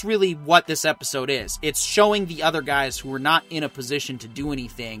really what this episode is. It's showing the other guys who were not in a position to do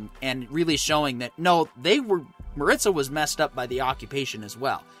anything, and really showing that, no, Maritza was messed up by the occupation as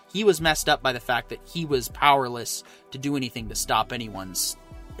well. He was messed up by the fact that he was powerless to do anything to stop anyone's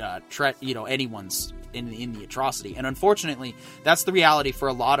anyone's in the atrocity. And unfortunately, that's the reality for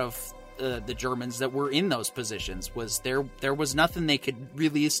a lot of the Germans that were in those positions. Was there was nothing they could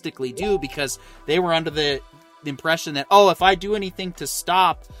realistically do, because they were under the impression that, if I do anything to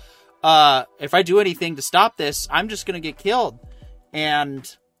stop this, I'm just going to get killed.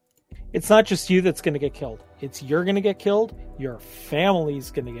 And it's not just you that's going to get killed. It's you're going to get killed. Your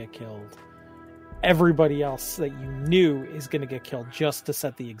family's going to get killed. Everybody else that you knew is going to get killed, just to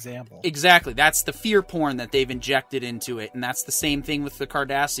set the example. Exactly. That's the fear porn that they've injected into it, and that's the same thing with the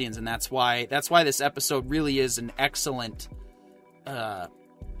Cardassians, and that's why this episode really is an excellent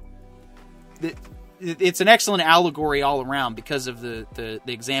it's an excellent allegory all around, because of the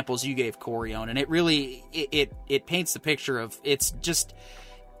examples you gave, Corione, and it really it paints the picture of, it's just,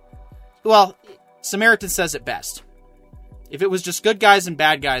 well, Samaritan says it best. If it was just good guys and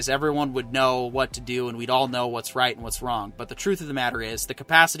bad guys, everyone would know what to do, and we'd all know what's right and what's wrong. But the truth of the matter is, the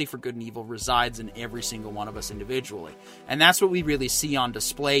capacity for good and evil resides in every single one of us individually. And that's what we really see on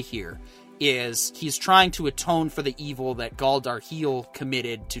display here, is he's trying to atone for the evil that Gul Darheel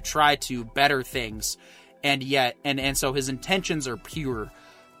committed to try to better things. And yet, and so his intentions are pure,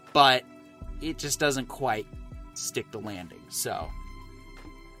 but it just doesn't quite stick the landing, so...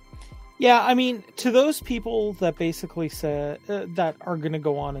 Yeah, I mean, to those people that basically say that are going to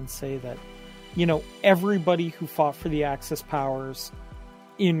go on and say that, everybody who fought for the Axis powers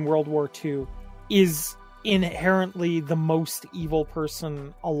in World War II is inherently the most evil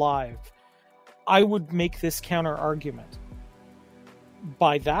person alive, I would make this counter argument.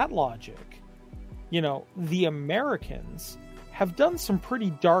 By that logic, the Americans have done some pretty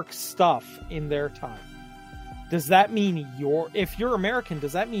dark stuff in their time. Does that mean if you're American,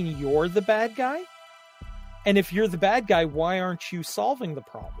 does that mean you're the bad guy? And if you're the bad guy, why aren't you solving the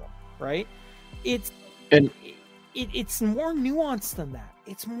problem? Right? It's more nuanced than that.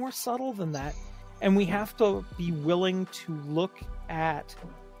 It's more subtle than that. And we have to be willing to look at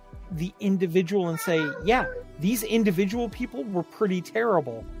the individual and say, yeah, these individual people were pretty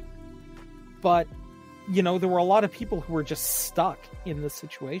terrible. But, there were a lot of people who were just stuck in the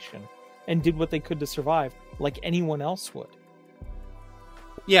situation and did what they could to survive, like anyone else would.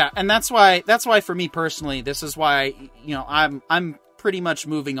 Yeah, and that's why for me personally, this is why, I'm pretty much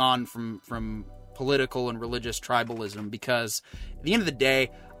moving on from political and religious tribalism, because at the end of the day,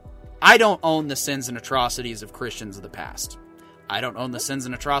 I don't own the sins and atrocities of Christians of the past. I don't own the sins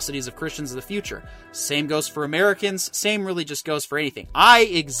and atrocities of Christians of the future. Same goes for Americans, same really just goes for anything. I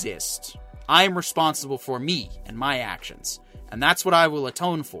exist. I am responsible for me and my actions, and that's what I will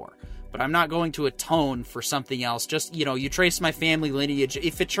atone for. But I'm not going to atone for something else. Just, you trace my family lineage.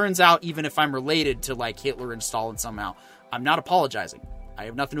 If it turns out, even if I'm related to, like, Hitler and Stalin somehow, I'm not apologizing. I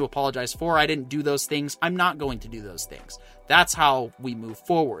have nothing to apologize for. I didn't do those things. I'm not going to do those things. That's how we move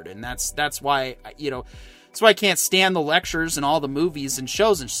forward. And that's why, that's why I can't stand the lectures and all the movies and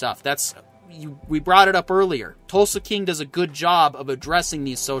shows and stuff. We brought it up earlier. Tulsa King does a good job of addressing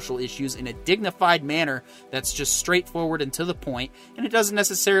these social issues in a dignified manner that's just straightforward and to the point, and it doesn't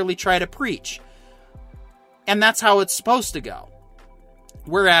necessarily try to preach. And that's how it's supposed to go.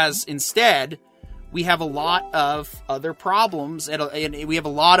 Whereas, instead, we have a lot of other problems, and we have a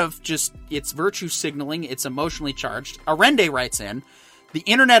lot of just, it's virtue signaling, it's emotionally charged. Arende writes in, the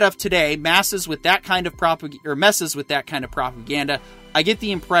internet of today messes with that kind of propaganda. I get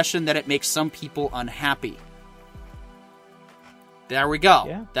the impression that it makes some people unhappy. There we go.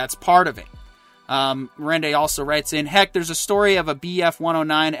 Yeah. That's part of it. Miranda also writes in, heck, there's a story of a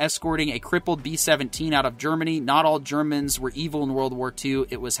BF-109 escorting a crippled B-17 out of Germany. Not all Germans were evil in World War II.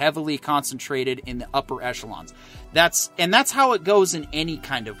 It was heavily concentrated in the upper echelons. That's how it goes in any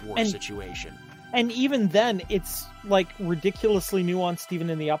kind of war situation. And even then, it's like ridiculously nuanced even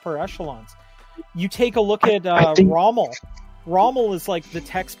in the upper echelons. You take a look at Rommel. Rommel is like the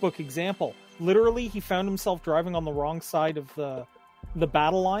textbook example. Literally, he found himself driving on the wrong side of the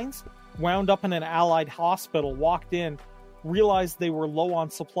battle lines, wound up in an Allied hospital, walked in, realized they were low on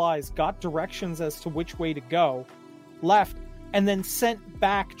supplies, got directions as to which way to go, left, and then sent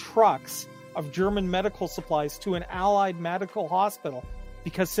back trucks of German medical supplies to an Allied medical hospital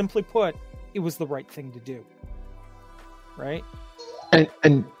because, simply put, it was the right thing to do. Right?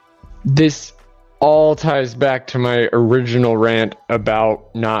 And this all ties back to my original rant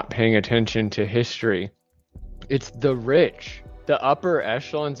about not paying attention to history. It's the rich. The upper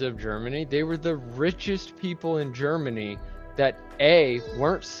echelons of Germany, they were the richest people in Germany that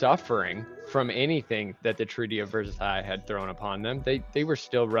weren't suffering from anything that the Treaty of Versailles had thrown upon them. They were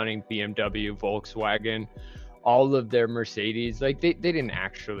still running BMW, Volkswagen, all of their Mercedes. Like they didn't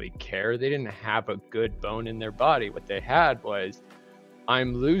actually care. They didn't have a good bone in their body. What they had was,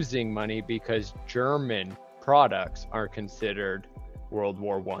 I'm losing money because German products are considered World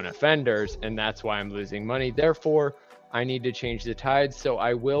War I offenders, and that's why I'm losing money. Therefore, I need to change the tides, so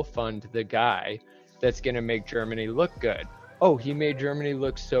I will fund the guy that's going to make Germany look good. Oh, he made Germany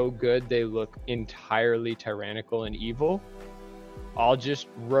look so good, they look entirely tyrannical and evil. I'll just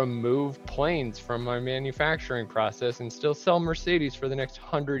remove planes from my manufacturing process and still sell Mercedes for the next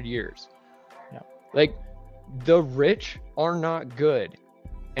 100 years. Yeah. Like, the rich are not good.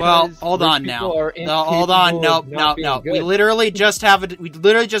 Well, hold on now. Hold on. No. We literally just had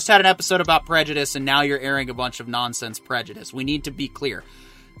an episode about prejudice, and now you're airing a bunch of nonsense prejudice. We need to be clear.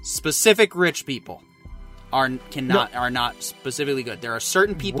 Specific rich people are not specifically good. There are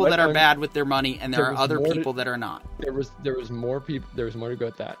certain people that are bad with their money, and there are other people that are not. There was more people. There was more to go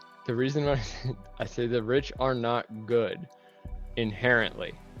with that. The reason why I say the rich are not good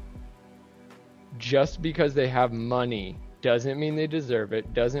inherently, just because they have money doesn't mean they deserve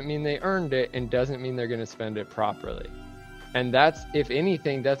it, doesn't mean they earned it, and doesn't mean they're going to spend it properly. And that's, if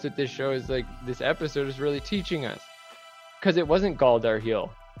anything, that's what this show is like. This episode is really teaching us, because it wasn't Galdar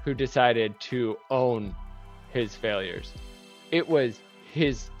Hill who decided to own his failures. It was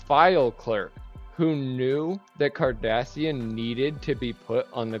his file clerk who knew that Cardassian needed to be put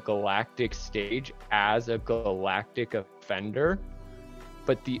on the galactic stage as a galactic offender,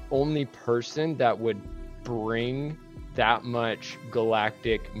 but the only person that would bring that much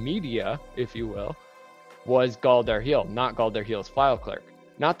galactic media, if you will, was Galdar Hill, not Galdar Hill's file clerk.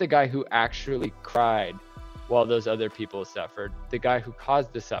 Not the guy who actually cried while those other people suffered, the guy who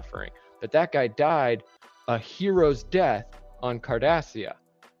caused the suffering. But that guy died a hero's death on Cardassia.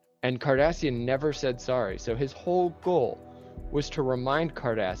 And Cardassia never said sorry. So his whole goal was to remind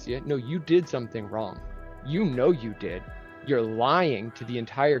Cardassia, no, you did something wrong. You know you did. You're lying to the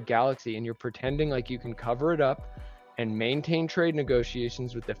entire galaxy, and you're pretending like you can cover it up and maintain trade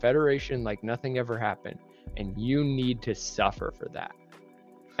negotiations with the Federation like nothing ever happened. And you need to suffer for that.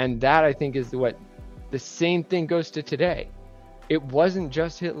 And that, I think, is what the same thing goes to today. It wasn't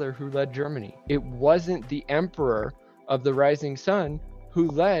just Hitler who led Germany. It wasn't the Emperor of the Rising Sun who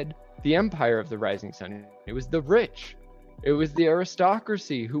led the Empire of the Rising Sun. It was the rich. It was the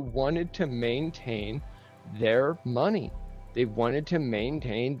aristocracy who wanted to maintain their money. They wanted to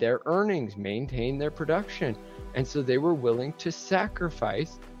maintain their earnings, maintain their production. And so they were willing to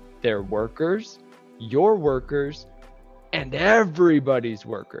sacrifice their workers, your workers, and everybody's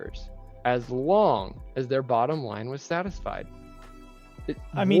workers, as long as their bottom line was satisfied.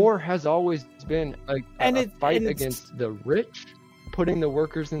 War has always been a fight against the rich, putting the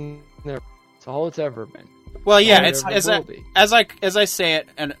workers in there. It's all it's ever been. Well, yeah, it's as I say it.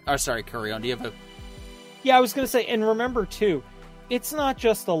 And sorry, carry on. Do you have a? Yeah, I was going to say, and remember too, it's not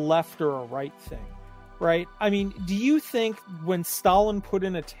just a left or a right thing, right? I mean, do you think when Stalin put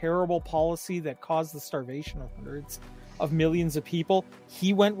in a terrible policy that caused the starvation of hundreds of millions of people,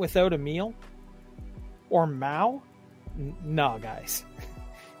 he went without a meal? Or Mao? No, guys.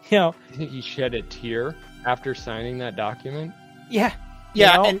 You know, you think he shed a tear after signing that document? Yeah.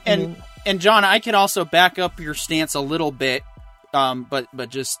 Yeah, and John, I can also back up your stance a little bit, but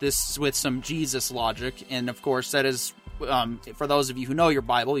just this with some Jesus logic. And of course, that is, for those of you who know your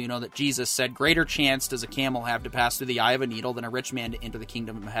Bible, you know that Jesus said, greater chance does a camel have to pass through the eye of a needle than a rich man to enter the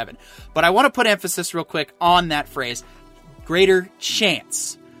kingdom of heaven. But I want to put emphasis real quick on that phrase, greater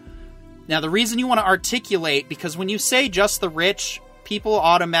chance. Now, the reason you want to articulate, because when you say just the rich, people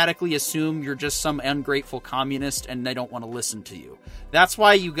automatically assume you're just some ungrateful communist and they don't want to listen to you. That's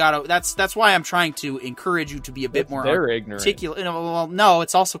why that's why I'm trying to encourage you to be a bit more articulate. Well, no,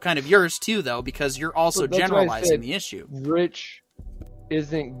 it's also kind of yours too, though, because you're also generalizing the issue. Rich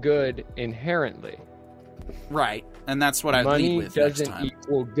isn't good inherently. Right, and that's what I lead with next time. Money doesn't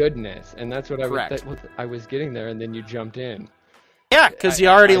equal goodness, and that's what I was getting there, and then you jumped in. Yeah, because you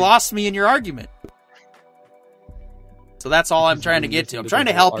already lost me in your argument. So that's all I'm trying to get to. I'm trying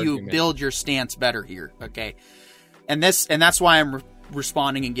to help you build your stance better here, okay? And that's why I'm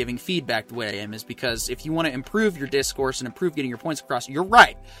responding and giving feedback the way I am, is because if you want to improve your discourse and improve getting your points across, you're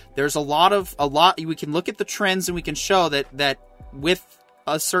right. There's a lot. We can look at the trends and we can show that with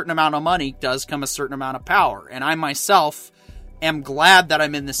a certain amount of money does come a certain amount of power. And I myself am glad that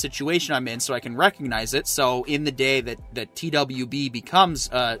I'm in the situation I'm in so I can recognize it. So in the day that TWB becomes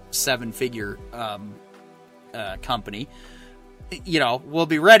a 7-figure company, we'll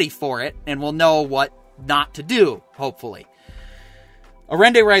be ready for it and we'll know what not to do, hopefully.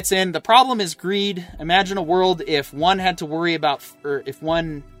 Arende writes in, the problem is greed. Imagine a world if one had to worry about, or if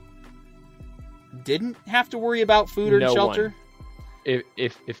one didn't have to worry about food or shelter.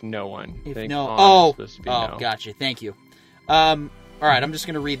 If no one. If no. Gotcha. Thank you. All right, I'm just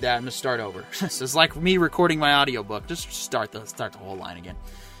going to read that. I'm going to start over. This is like me recording my audiobook. Just start the whole line again.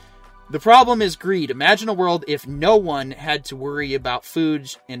 The problem is greed. Imagine a world if no one had to worry about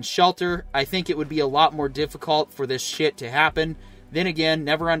food and shelter. I think it would be a lot more difficult for this shit to happen. Then again,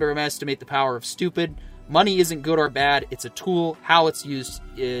 never underestimate the power of stupid. Money isn't good or bad. It's a tool. How it's used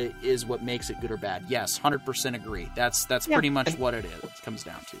is what makes it good or bad. Yes, 100% agree. That's pretty much what it is. It comes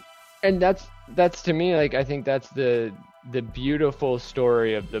down to. And that's to me, like, I think that's the beautiful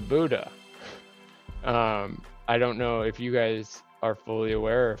story of the Buddha. I don't know if you guys are fully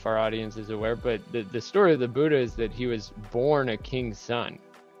aware, or if our audience is aware, but the story of the Buddha is that he was born a king's son,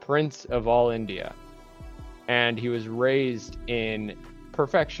 prince of all India. And he was raised in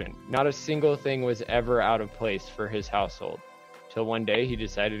perfection. Not a single thing was ever out of place for his household. Till one day he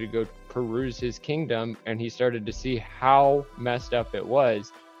decided to go peruse his kingdom, and he started to see how messed up it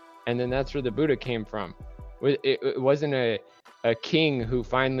was. And then that's where the Buddha came from. It wasn't a king who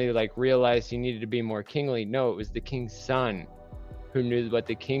finally realized he needed to be more kingly. No, it was the king's son who knew what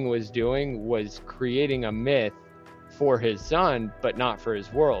the king was doing was creating a myth for his son, but not for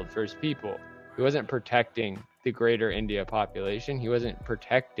his world, for his people. He wasn't protecting the greater India population. He wasn't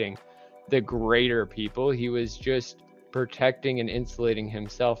protecting the greater people. He was just protecting and insulating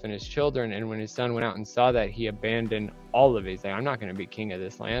himself and his children. And when his son went out and saw that, he abandoned all of it. He's like, I'm not going to be king of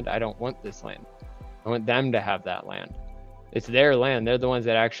this land. I don't want this land. I want them to have that land. It's their land. They're the ones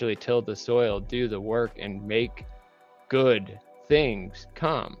that actually till the soil, do the work, and make good things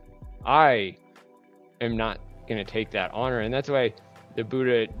come. I am not going to take that honor. And that's why the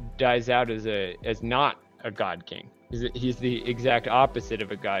Buddha dies out as not a god king. He's the exact opposite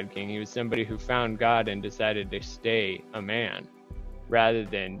of a god king. He was somebody who found God and decided to stay a man rather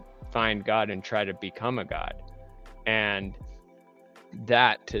than find God and try to become a god. And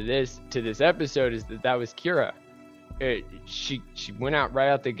that to this episode is that was Kira. She went out right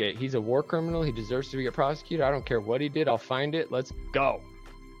out the gate. He's a war criminal. He deserves to get prosecuted. I don't care what he did. I'll find it. Let's go.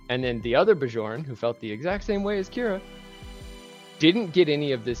 And then the other Bajorn, who felt the exact same way as Kira, didn't get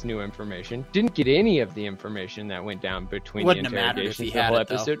any of this new information, didn't get any of the information that went down between the interrogations, the whole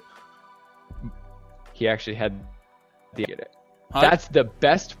episode. He actually had to get it. That's the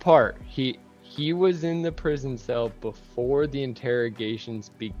best part. He was in the prison cell before the interrogations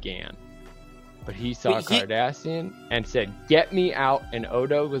began. But he saw Cardassian and said, get me out. And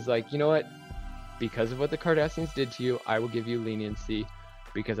Odo was like, you know what? Because of what the Cardassians did to you, I will give you leniency,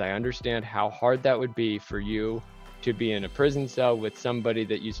 because I understand how hard that would be for you to be in a prison cell with somebody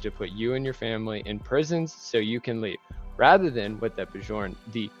that used to put you and your family in prisons so you can leave. Rather than what that Bajorn,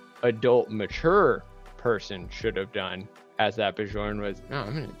 the adult, mature person, should have done, as that Bajorn was, no,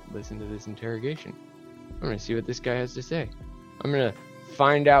 I'm going to listen to this interrogation. I'm going to see what this guy has to say. I'm going to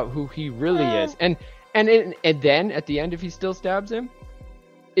find out who he really is. And then at the end, if he still stabs him,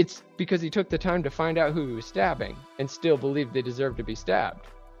 it's because he took the time to find out who he was stabbing and still believed they deserved to be stabbed.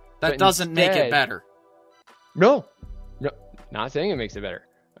 That doesn't make it better. No, not saying it makes it better.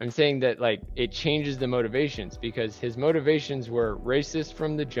 I'm saying that it changes the motivations, because his motivations were racist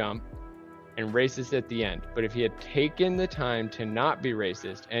from the jump and racist at the end. But if he had taken the time to not be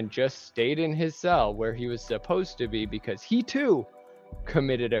racist and just stayed in his cell where he was supposed to be, because he too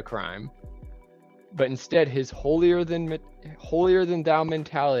committed a crime, but instead his holier than thou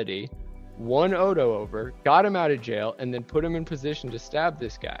mentality won Odo over, got him out of jail, and then put him in position to stab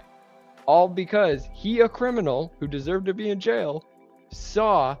this guy. All because he, a criminal who deserved to be in jail,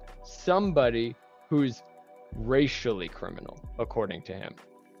 saw somebody who's racially criminal, according to him.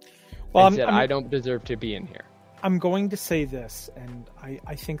 Well, and said, I don't deserve to be in here. I'm going to say this, and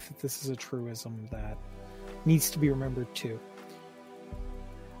I think that this is a truism that needs to be remembered too.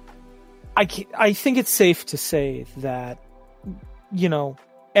 I think it's safe to say that, you know,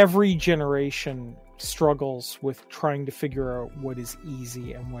 every generation struggles with trying to figure out what is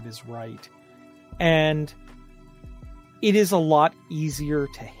easy and what is right. And it is a lot easier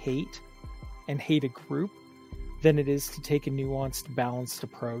to hate and hate a group than it is to take a nuanced, balanced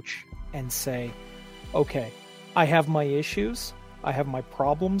approach and say, okay, I have my issues, I have my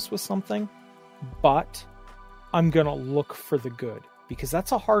problems with something, but I'm going to look for the good, because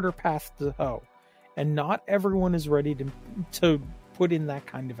that's a harder path to hoe. And not everyone is ready to put in that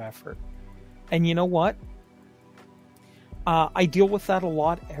kind of effort. And you know what? I deal with that a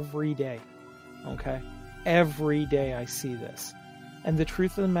lot every day. Okay? Every day I see this. And the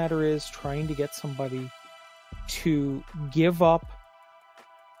truth of the matter is, trying to get somebody to give up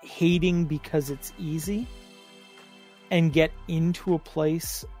hating because it's easy and get into a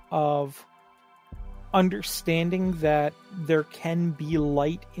place of understanding that there can be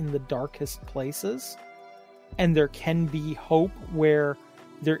light in the darkest places and there can be hope where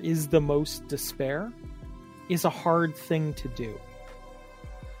there is the most despair is a hard thing to do.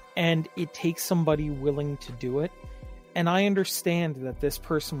 And it takes somebody willing to do it. And I understand that this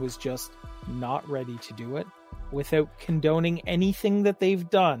person was just not ready to do it. Without condoning anything that they've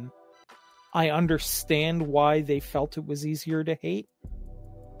done, I understand why they felt it was easier to hate.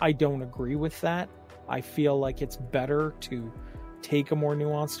 I don't agree with that. I feel like it's better to take a more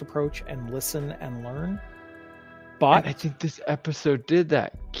nuanced approach and listen and learn. But and I think this episode did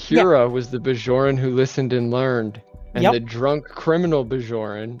that. Kira was the Bajoran who listened and learned. And the drunk criminal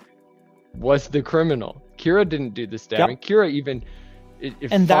Bajoran was the criminal. Kira didn't do the stabbing. Kira even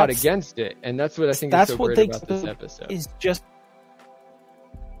fought against it. And that's what I think is so great about this episode. Is just...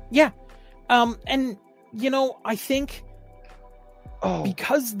 Yeah. And, you know, I think...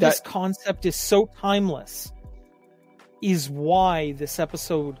 because this concept is so timeless is why this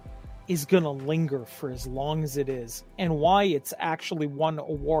episode is going to linger for as long as it is, and why it's actually won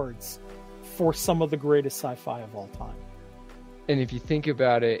awards for some of the greatest sci-fi of all time. And if you think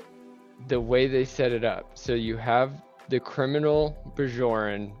about it, the way they set it up, so you have the criminal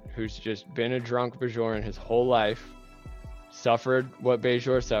Bajoran who's just been a drunk Bajoran his whole life, suffered what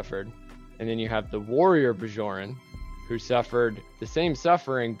Bajor suffered, and then you have the warrior Bajoran who suffered the same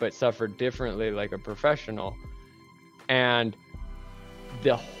suffering, but suffered differently like a professional. And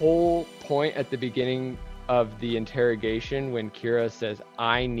the whole point at the beginning of the interrogation, when Kira says,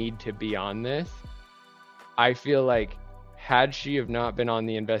 I need to be on this, I feel like had she have not been on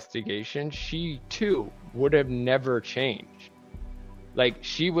the investigation, she too would have never changed. Like,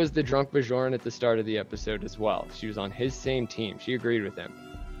 she was the drunk Bajoran at the start of the episode as well. She was on his same team. She agreed with him.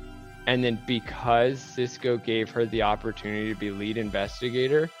 And then because Sisko gave her the opportunity to be lead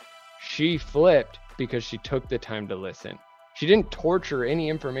investigator, she flipped because she took the time to listen. She didn't torture any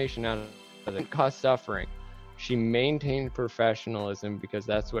information out of it. It didn't cause suffering. She maintained professionalism because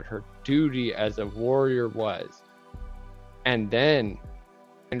that's what her duty as a warrior was. And then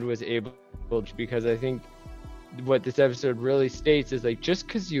was able to, because I think what this episode really states is, like, just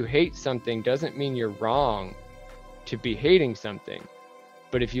because you hate something doesn't mean you're wrong to be hating something.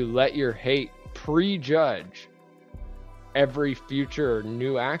 But if you let your hate prejudge every future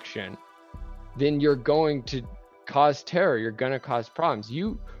new action, then you're going to cause terror. You're going to cause problems.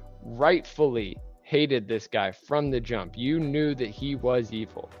 You rightfully hated this guy from the jump. You knew that he was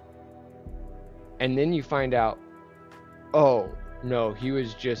evil. And then you find out, oh, no, he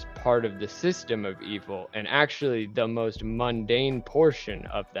was just part of the system of evil, and actually the most mundane portion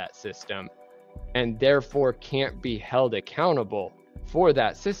of that system, and therefore can't be held accountable for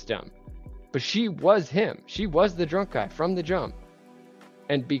that system. But she was him. She was the drunk guy from the jump.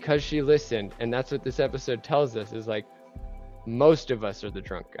 And because she listened, and that's what this episode tells us, is like, most of us are the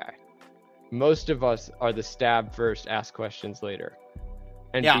drunk guy. Most of us are the stab first, ask questions later.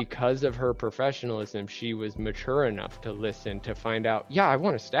 And because of her professionalism, she was mature enough to listen, to find out, yeah, I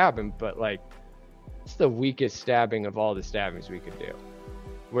want to stab him, but like, it's the weakest stabbing of all the stabbings we could do.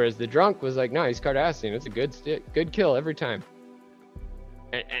 Whereas the drunk was like, no, he's Cardassian. It's a good kill every time.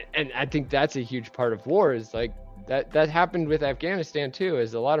 And I think that's a huge part of war, is like, that happened with Afghanistan too,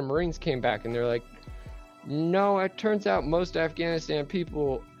 as a lot of Marines came back and they're like, no, it turns out most Afghanistan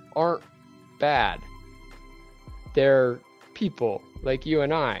people aren't bad. They're people like you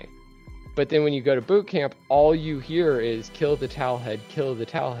and I. But then when you go to boot camp, all you hear is kill the towelhead, kill the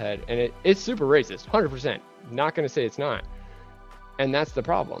towelhead. And it's super racist, 100%. Not going to say it's not. And that's the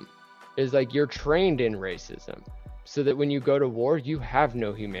problem, is like you're trained in racism so that when you go to war, you have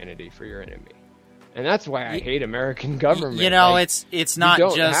no humanity for your enemy. And that's why I hate American government. You know, like, it's not you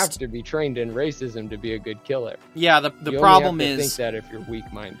don't just have to be trained in racism to be a good killer. Yeah, the you problem only have to is think that if you're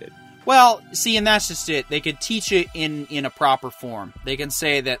weak-minded. Well, see, and that's just it. They could teach it in a proper form. They can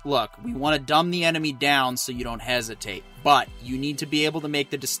say that, look, we want to dumb the enemy down so you don't hesitate. But you need to be able to make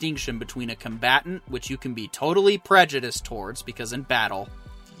the distinction between a combatant, which you can be totally prejudiced towards, because in battle,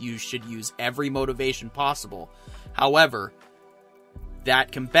 you should use every motivation possible. However,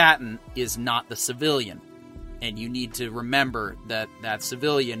 that combatant is not the civilian. And you need to remember that that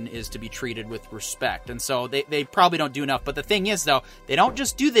civilian is to be treated with respect. And so they probably don't do enough. But the thing is, though, they don't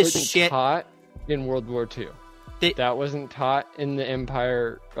just do this shit. Taught in World War II. That wasn't taught in the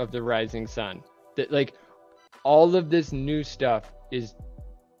Empire of the Rising Sun. That, like, all of this new stuff is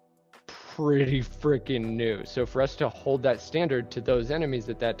pretty freaking new. So for us to hold that standard to those enemies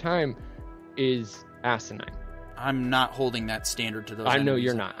at that time is asinine. I'm not holding that standard to those I know enemies.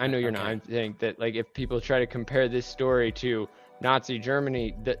 you're not. I know you're not. I'm saying that, like, if people try to compare this story to Nazi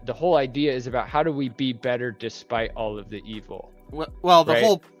Germany, the whole idea is about how do we be better despite all of the evil. Well, the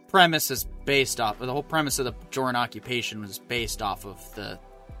whole premise is based off. The whole premise of the German occupation was based off of the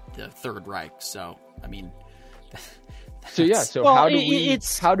Third Reich. So, I mean. So yeah. So well, how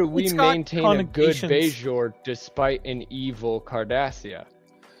do we maintain a good Bajor despite an evil Cardassia?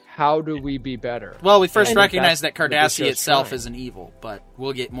 How do we be better? Well, we first recognize that Cardassia itself is an evil, but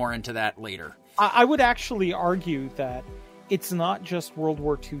we'll get more into that later. I would actually argue that it's not just World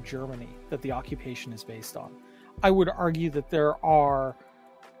War II Germany that the occupation is based on. I would argue that there are,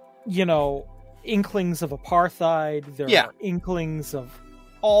 inklings of apartheid. There are inklings of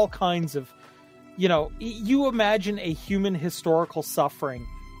all kinds of, you imagine a human historical suffering,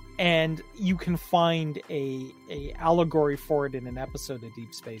 and you can find a allegory for it in an episode of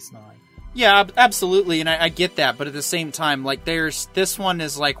Deep Space Nine. Yeah, absolutely, and I get that, but at the same time, like, this one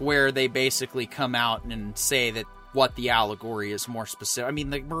is like where they basically come out and say that what the allegory is more specific. I mean,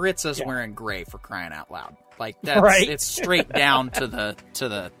 like, Maritza's wearing gray, for crying out loud. Like, that's it's straight down to the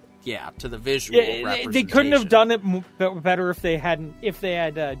visual representation. They couldn't have done it better if they had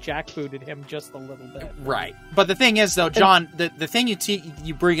jackbooted him just a little bit. Right. But the thing is, though, John, the thing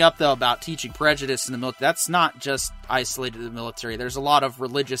you bring up, though, about teaching prejudice in the military, that's not just isolated to the military. There's a lot of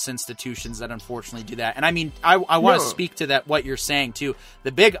religious institutions that unfortunately do that. And I mean, I want to speak to that, what you're saying, too.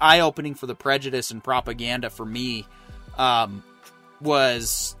 The big eye-opening for the prejudice and propaganda for me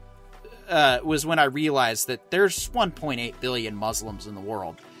was when I realized that there's 1.8 billion Muslims in the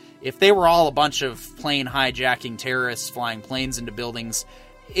world. If they were all a bunch of plane hijacking terrorists flying planes into buildings,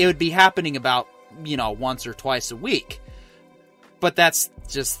 it would be happening about, once or twice a week. But that's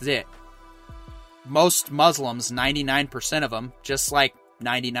just it. Most Muslims, 99% of them, just like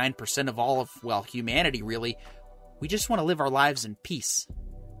 99% of all of, humanity really, we just want to live our lives in peace.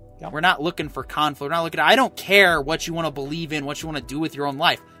 Yep. We're not looking for conflict. We're not looking. I don't care what you want to believe in, what you want to do with your own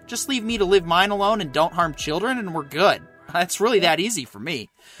life. Just leave me to live mine alone and don't harm children, and we're good. It's really that easy for me.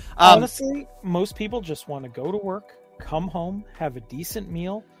 Honestly, most people just want to go to work, come home, have a decent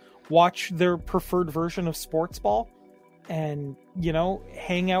meal, watch their preferred version of sports ball, and,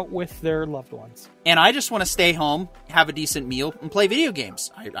 hang out with their loved ones. And I just want to stay home, have a decent meal, and play video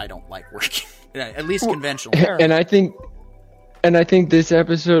games. I don't like working, at least conventional. And I think this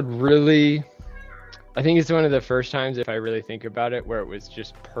episode really, I think it's one of the first times, if I really think about it, where it was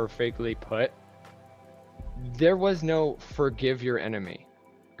just perfectly put. There was no forgive your enemy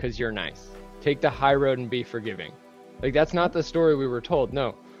because you're nice. Take the high road and be forgiving. Like, that's not the story we were told.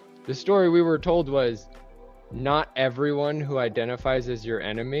 No, the story we were told was not everyone who identifies as your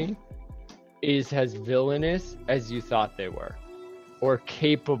enemy is as villainous as you thought they were, or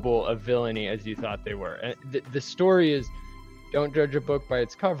capable of villainy as you thought they were. And the story is, don't judge a book by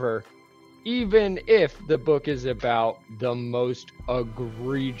its cover, even if the book is about the most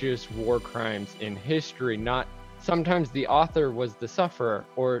egregious war crimes in history. Not sometimes the author was the sufferer,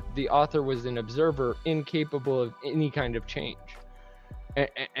 or the author was an observer incapable of any kind of change.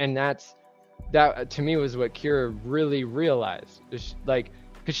 And that to me was what Kira really realized. Like,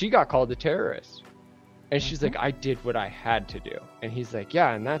 because she got called a terrorist, and she's like, I did what I had to do. And he's like,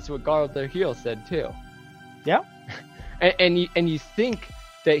 yeah, and that's what Gardel Heel said too. Yeah. and you think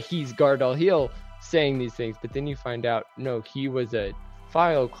that he's Gardel Heel saying these things, but then you find out, no, he was a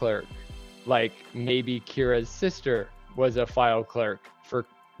file clerk. Like, maybe Kira's sister was a file clerk for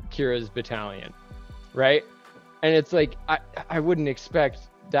Kira's battalion, right? And it's like, I wouldn't expect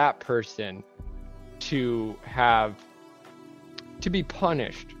that person to be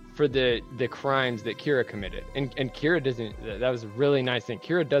punished for the crimes that Kira committed. And Kira doesn't, that was a really nice thing.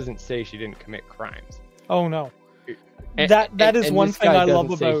 Kira doesn't say she didn't commit crimes. Oh no. That is one thing I love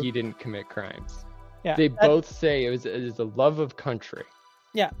about... say he didn't commit crimes. Yeah, they both say it was a love of country.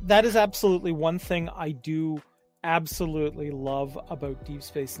 Yeah, that is absolutely one thing I do absolutely love about Deep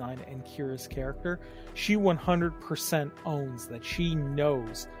Space Nine and Kira's character. She 100% owns that she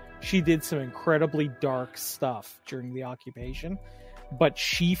knows she did some incredibly dark stuff during the occupation, but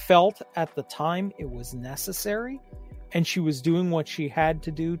she felt at the time it was necessary, and she was doing what she had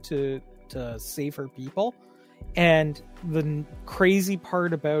to do to save her people. And the crazy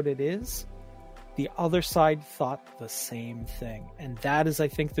part about it is the other side thought the same thing. And that is, I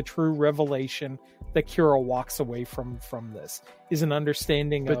think, the true revelation that Kira walks away from this, is an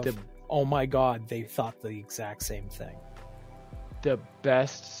understanding oh my God, they thought the exact same thing. The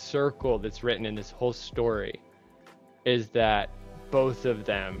best circle that's written in this whole story is that both of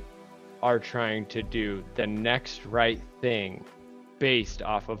them are trying to do the next right thing based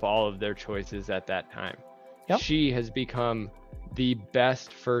off of all of their choices at that time. Yep. She has become the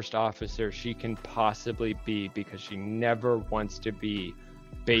best first officer she can possibly be because she never wants to be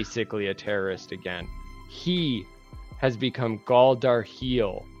basically a terrorist again. He has become Galdar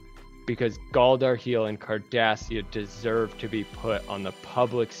Heel because Galdar Heel and Cardassia deserve to be put on the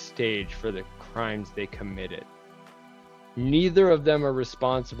public stage for the crimes they committed. Neither of them are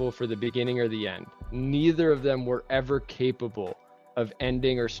responsible for the beginning or the end. Neither of them were ever capable of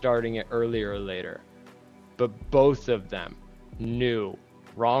ending or starting it earlier or later. But both of them knew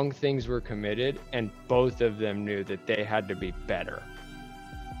wrong things were committed, and both of them knew that they had to be better.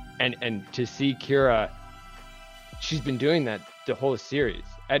 And to see Kira, she's been doing that the whole series.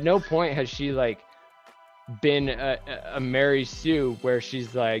 At no point has she been a Mary Sue where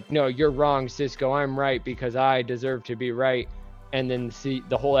she's like, no, you're wrong, Cisco, I'm right because I deserve to be right. And then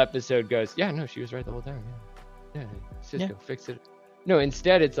the whole episode goes, yeah, no, she was right the whole time. Yeah, Cisco, fix it. No,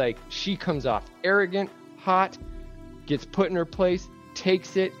 instead it's like she comes off arrogant, hot, gets put in her place,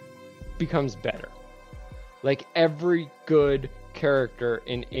 takes it, becomes better. Like every good character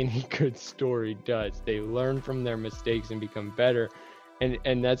in any good story does. They learn from their mistakes and become better.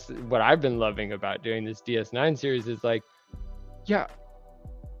 And that's what I've been loving about doing this DS9 series is yeah,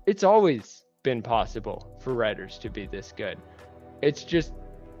 it's always been possible for writers to be this good. It's just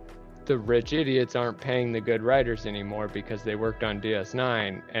the rich idiots aren't paying the good writers anymore because they worked on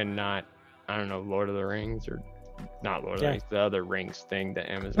DS9 and not, I don't know, Lord of the Rings or not Lord of the Rings, the other Rings thing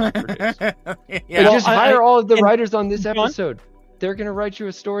that Amazon produced. Just hire all of the writers on this episode. They're going to write you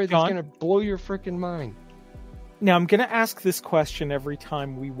a story that's going to blow your freaking mind. Now, I'm going to ask this question every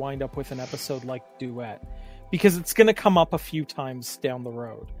time we wind up with an episode like Duet, because it's going to come up a few times down the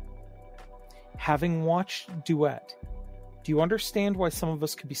road. Having watched Duet, do you understand why some of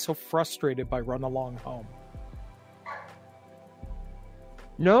us could be so frustrated by Run Along Home?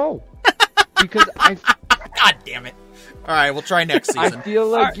 No. Because God damn it. All right, we'll try next season. I feel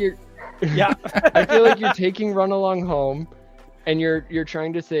like I feel like you're taking Run Along Home and you're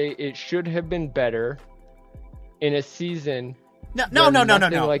trying to say it should have been better in a season. No,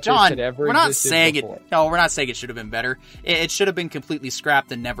 like John, we're not saying before. We're not saying it should have been better. It should have been completely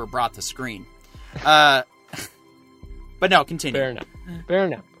scrapped and never brought to screen. But no, continue. Fair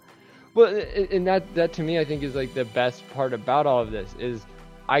enough. Well, and that to me, I think is like the best part about all of this is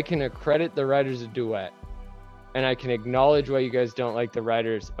I can accredit the writers of Duet, and I can acknowledge why you guys don't like the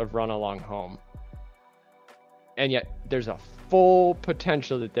writers of Run Along Home. And yet, there's a full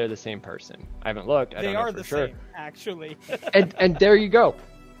potential that they're the same person. I haven't looked. I don't know for sure. Same, actually. and there you go.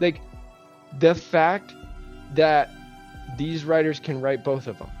 Like, the fact that these writers can write both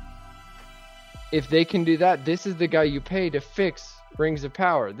of them. If they can do that, this is the guy you pay to fix Rings of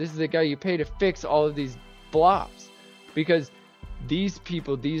Power. This is the guy you pay to fix all of these blobs. Because these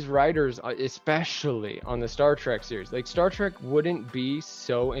people, these writers, especially on the Star Trek series, like Star Trek wouldn't be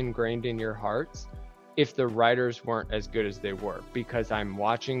so ingrained in your hearts if the writers weren't as good as they were, because I'm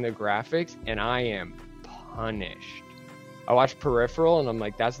watching the graphics and I am punished. I watch Peripheral and I'm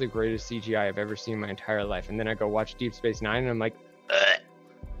like, that's the greatest CGI I've ever seen in my entire life. And then I go watch Deep Space Nine and I'm like,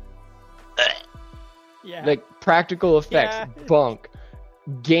 yeah. Like practical effects, bunk.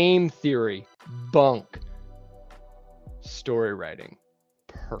 Game theory, bunk. Story writing,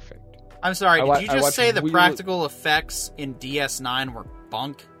 perfect. I'm sorry, did you just say the practical effects in DS9 were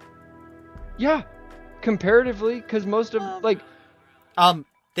bunk? Yeah, comparatively, because most of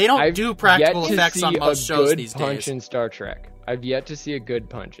they don't do practical effects on most shows these days. Punch in Star Trek. I've yet to see a good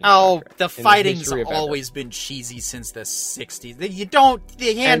punch. In Oh, Star Trek, the in fighting's history of always been cheesy since the 60s.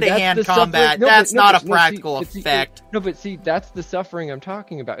 The hand-to-hand combat, No, that's not a see, practical but see, effect. but see, that's the suffering I'm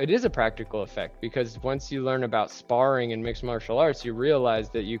talking about. It is a practical effect, because once you learn about sparring and mixed martial arts, you realize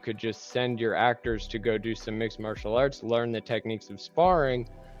that you could just send your actors to go do some mixed martial arts, learn the techniques of sparring,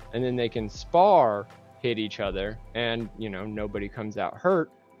 and then they can spar, hit each other, and, nobody comes out hurt.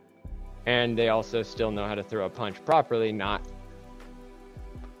 And they also still know how to throw a punch properly, not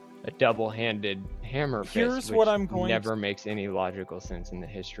a double-handed hammer fist, which never makes any logical sense in the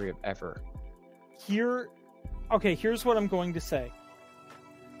history of ever. Here's what I'm going to say.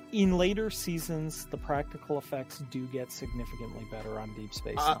 In later seasons, the practical effects do get significantly better on Deep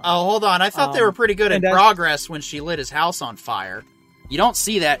Space Nine. Hold on. I thought they were pretty good in Progress when she lit his house on fire. You don't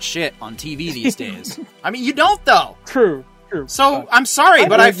see that shit on TV these days. I mean, you don't, though. True. So I'm sorry,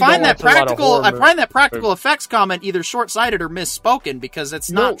 but I find that practical effects comment either short-sighted or misspoken, because it's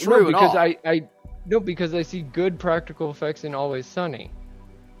not true at all. Because I see good practical effects in Always Sunny.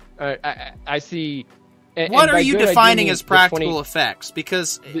 I see. What are you defining as practical effects?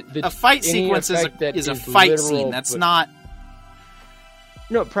 Because a fight sequence is a fight scene. That's not.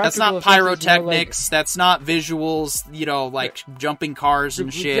 No, that's not pyrotechnics. That's not visuals. Like jumping cars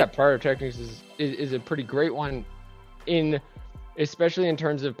and shit. Yeah, pyrotechnics is a pretty great one. Especially in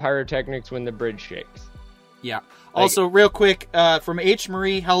terms of pyrotechnics when the bridge shakes. Yeah. Also, real quick, from H.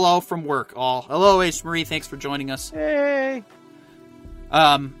 Marie, hello from work. Hello, H. Marie. Thanks for joining us. Hey.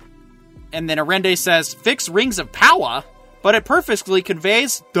 And then Arende says, "Fix rings of power, but it perfectly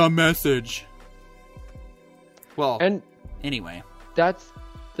conveys the message." Well, and anyway, that's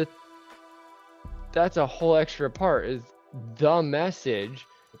a whole extra part. Is the message?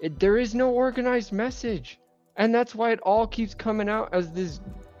 There is no organized message. And that's why it all keeps coming out as this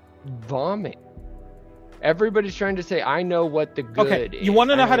vomit. Everybody's trying to say, I know what the good is. You want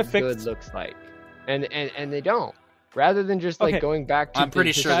to know how to fix good looks like. And they don't. Rather than just going back to I'm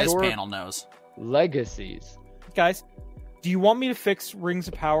pretty sure this panel knows. Legacies. Guys, do you want me to fix Rings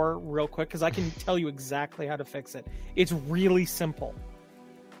of Power real quick? Because I can tell you exactly how to fix it. It's really simple.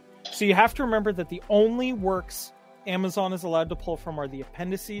 So you have to remember that the only works Amazon is allowed to pull from are the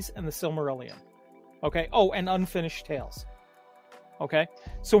Appendices and the Silmarillion. Okay. Oh, and Unfinished Tales. Okay.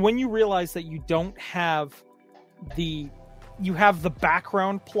 So when you realize that you don't have you have the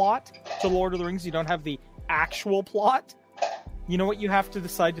background plot to Lord of the Rings, you don't have the actual plot, you know what you have to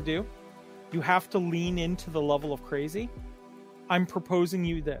decide to do? You have to lean into the level of crazy. I'm proposing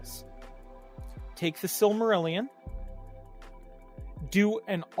you this. Take the Silmarillion, do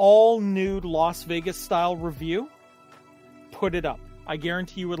an all-nude Las Vegas style review, put it up. I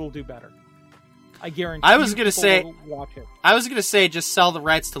guarantee you it'll do better. I guarantee. I was gonna say, watch it. I was gonna say, just sell the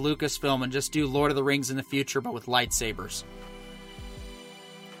rights to Lucasfilm and just do Lord of the Rings in the future, but with lightsabers.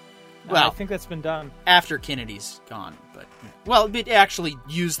 Well, I think that's been done after Kennedy's gone. But actually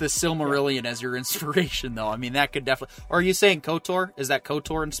use the Silmarillion as your inspiration, though. I mean, that could definitely. Or are you saying KOTOR? Is that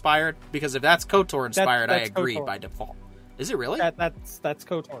KOTOR inspired? Because if that's KOTOR inspired, I agree KOTOR. By default. Is it really? That's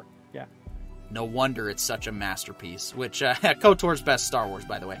KOTOR. Yeah. No wonder it's such a masterpiece. Which KOTOR's best Star Wars,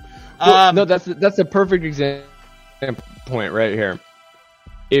 by the way. No, that's a perfect example point right here.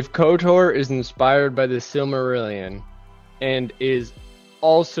 If KOTOR is inspired by the Silmarillion and is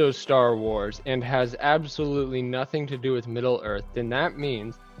also Star Wars and has absolutely nothing to do with Middle Earth, then that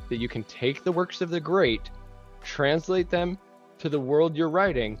means that you can take the works of the great, translate them to the world you're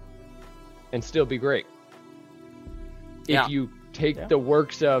writing, and still be great. Yeah. If you take the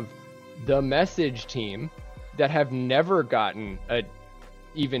works of the Message team that have never gotten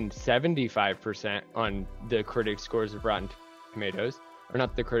even 75% on the critic scores of Rotten Tomatoes, or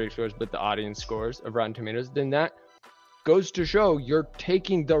not the critic scores, but the audience scores of Rotten Tomatoes, then that goes to show you're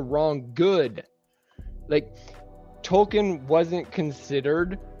taking the wrong good. Like, Tolkien wasn't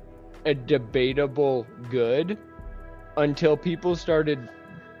considered a debatable good until people started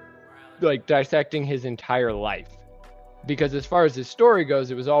dissecting his entire life. Because as far as his story goes,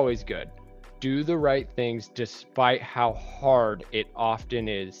 it was always good. Do the right things despite how hard it often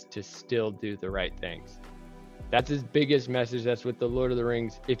is to still do the right things. That's his biggest message. That's what the Lord of the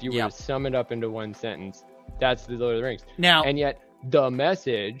Rings, if you were to sum it up into one sentence, that's the Lord of the Rings. Now, and yet the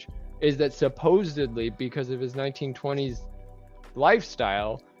message is that supposedly because of his 1920s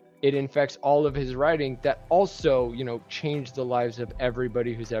lifestyle, it infects all of his writing that also, changed the lives of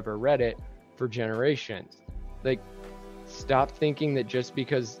everybody who's ever read it for generations. Stop thinking that just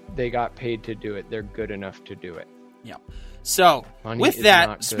because they got paid to do it, they're good enough to do it. Yeah. So, Money with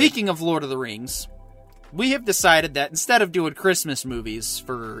that, speaking of Lord of the Rings, we have decided that instead of doing Christmas movies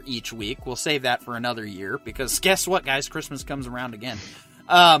for each week, we'll save that for another year, because guess what, guys? Christmas comes around again.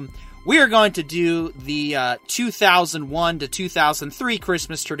 We are going to do the 2001 to 2003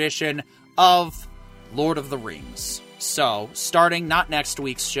 Christmas tradition of Lord of the Rings. So, starting not next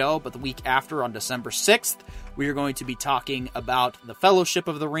week's show, but the week after on December 6th, we are going to be talking about the Fellowship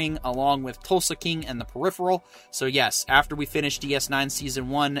of the Ring along with Tulsa King and the Peripheral. So yes, after we finish DS9 Season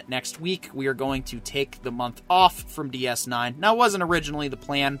 1 next week, we are going to take the month off from DS9. Now, it wasn't originally the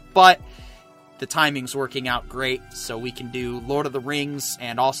plan, but the timing's working out great, so we can do Lord of the Rings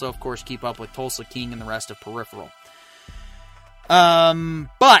and also, of course, keep up with Tulsa King and the rest of Peripheral.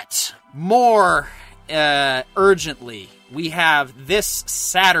 But more urgently, we have this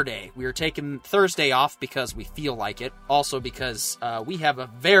Saturday. We are taking Thursday off because we feel like it. Also because we have a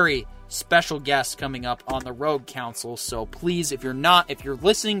very special guest coming up on the Rogue Council. So please, if you're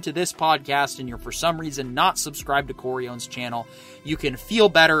listening to this podcast and you're for some reason not subscribed to Corione's channel, you can feel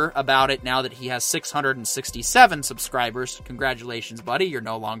better about it now that he has 667 subscribers. Congratulations, buddy. You're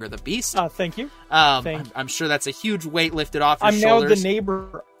no longer the beast. Thank you. I'm sure that's a huge weight lifted off your shoulders. I'm now the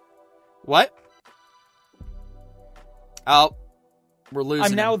neighbor. What? Oh, we're losing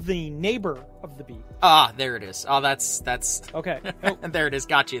I'm now him. the neighbor of the beast. Ah, there it is. Oh, that's okay. There it is.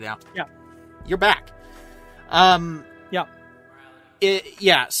 Got you now. Yeah, you're back. Yeah.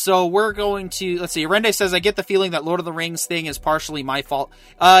 Yeah. So we're going to, let's see. Rende says, I get the feeling that Lord of the Rings thing is partially my fault.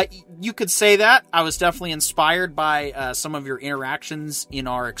 You could say that. I was definitely inspired by some of your interactions in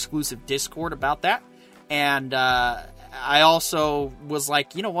our exclusive Discord about that, and I also was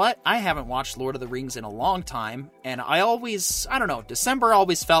like, you know what? I haven't watched Lord of the Rings in a long time, and I don't know, December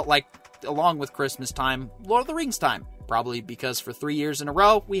always felt like, along with Christmas time, Lord of the Rings time. Probably because for 3 years in a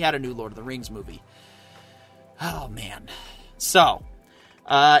row, we had a new Lord of the Rings movie. Oh, man. So,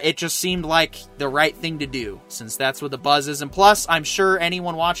 it just seemed like the right thing to do, since that's what the buzz is. And plus, I'm sure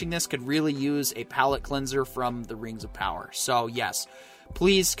anyone watching this could really use a palate cleanser from the Rings of Power. So, yes.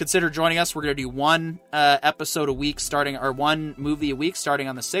 Please consider joining us. We're going to do one episode a week one movie a week starting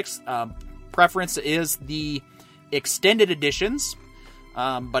on the 6th. Preference is the extended editions.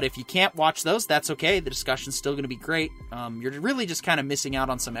 But if you can't watch those, that's okay. The discussion's still going to be great. You're really just kind of missing out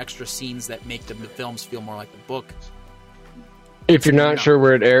on some extra scenes that make the films feel more like the book. If you're not sure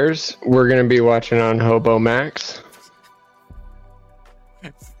where it airs, we're going to be watching on Hobo Max.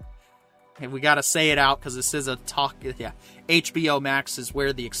 We got to say it out because this is a talk. Yeah, HBO Max is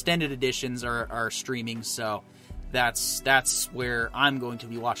where the extended editions are streaming, so that's where I'm going to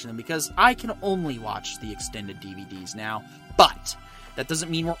be watching them, because I can only watch the extended DVDs now. But that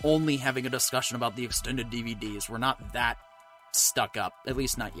doesn't mean we're only having a discussion about the extended DVDs. We're not that stuck up, at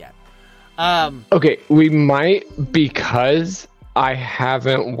least not yet. Okay, we might, because I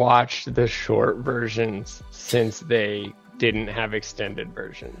haven't watched the short versions since they didn't have extended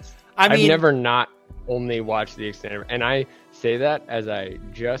versions. I've never not only watched the extended, and I say that as I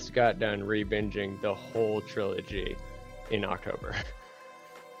just got done re-binging the whole trilogy in October.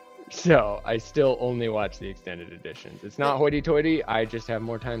 So I still only watch the extended editions. It's not hoity-toity. I just have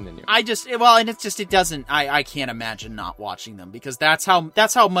more time than you. I can't imagine not watching them, because that's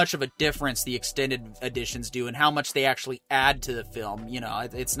how much of a difference the extended editions do and how much they actually add to the film. You know,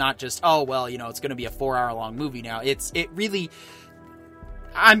 it's not just, it's going to be a 4-hour long movie now.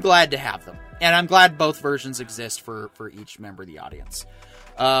 I'm glad to have them, and I'm glad both versions exist for each member of the audience.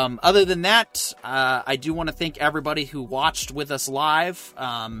 Other than that, I do want to thank everybody who watched with us live,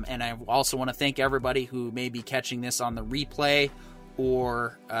 and I also want to thank everybody who may be catching this on the replay,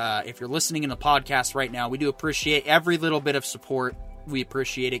 or if you're listening in the podcast right now. We do appreciate every little bit of support. We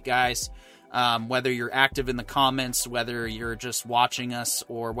appreciate it, guys. Whether you're active in the comments, whether you're just watching us,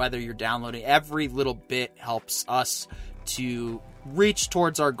 or whether you're downloading, every little bit helps us to reach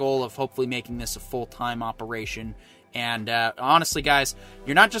towards our goal of hopefully making this a full-time operation. And honestly, guys,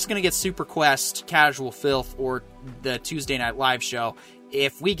 you're not just going to get Super Quest, Casual Filth, or the Tuesday Night Live show.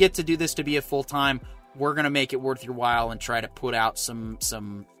 If we get to do this to be a full-time, we're going to make it worth your while and try to put out some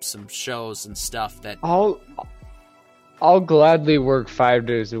shows and stuff that... I'll gladly work 5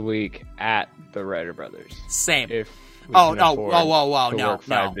 days a week at the Writer Brothers. Same. If no,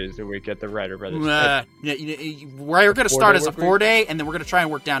 5 days a week at the Writer Brothers. We're going to start as a 4-day, and then we're going to try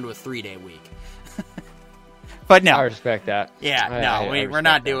and work down to a 3-day week. But no. I respect that. Yeah, we're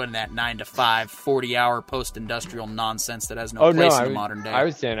not doing that 9 to 5, 40-hour post-industrial nonsense that has no place in the modern day. I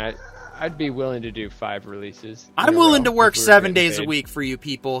was saying I'd be willing to do 5 releases. I'm willing to work 7 days a week for you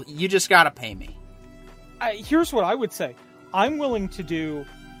people. You just got to pay me. Here's what I would say. I'm willing to do,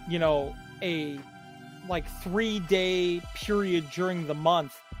 a 3-day period during the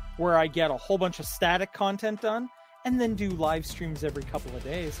month where I get a whole bunch of static content done and then do live streams every couple of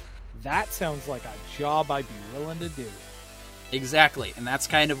days. That sounds like a job I'd be willing to do. Exactly, and that's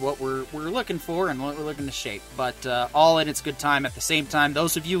kind of what we're looking for and what we're looking to shape. But all in its good time at the same time.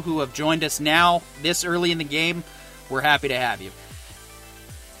 Those of you who have joined us now, this early in the game, we're happy to have you.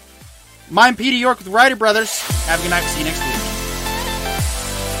 I'm Peter York with the Ryder Brothers. Have a good night. We'll see you next week.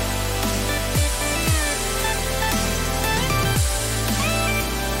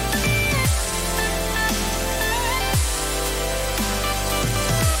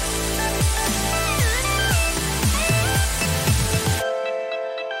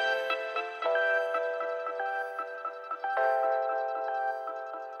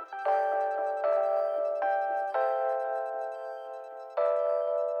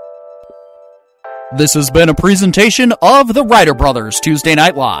 This has been a presentation of the Ryder Brothers Tuesday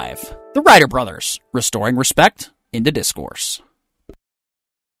Night Live. The Ryder Brothers, restoring respect into discourse.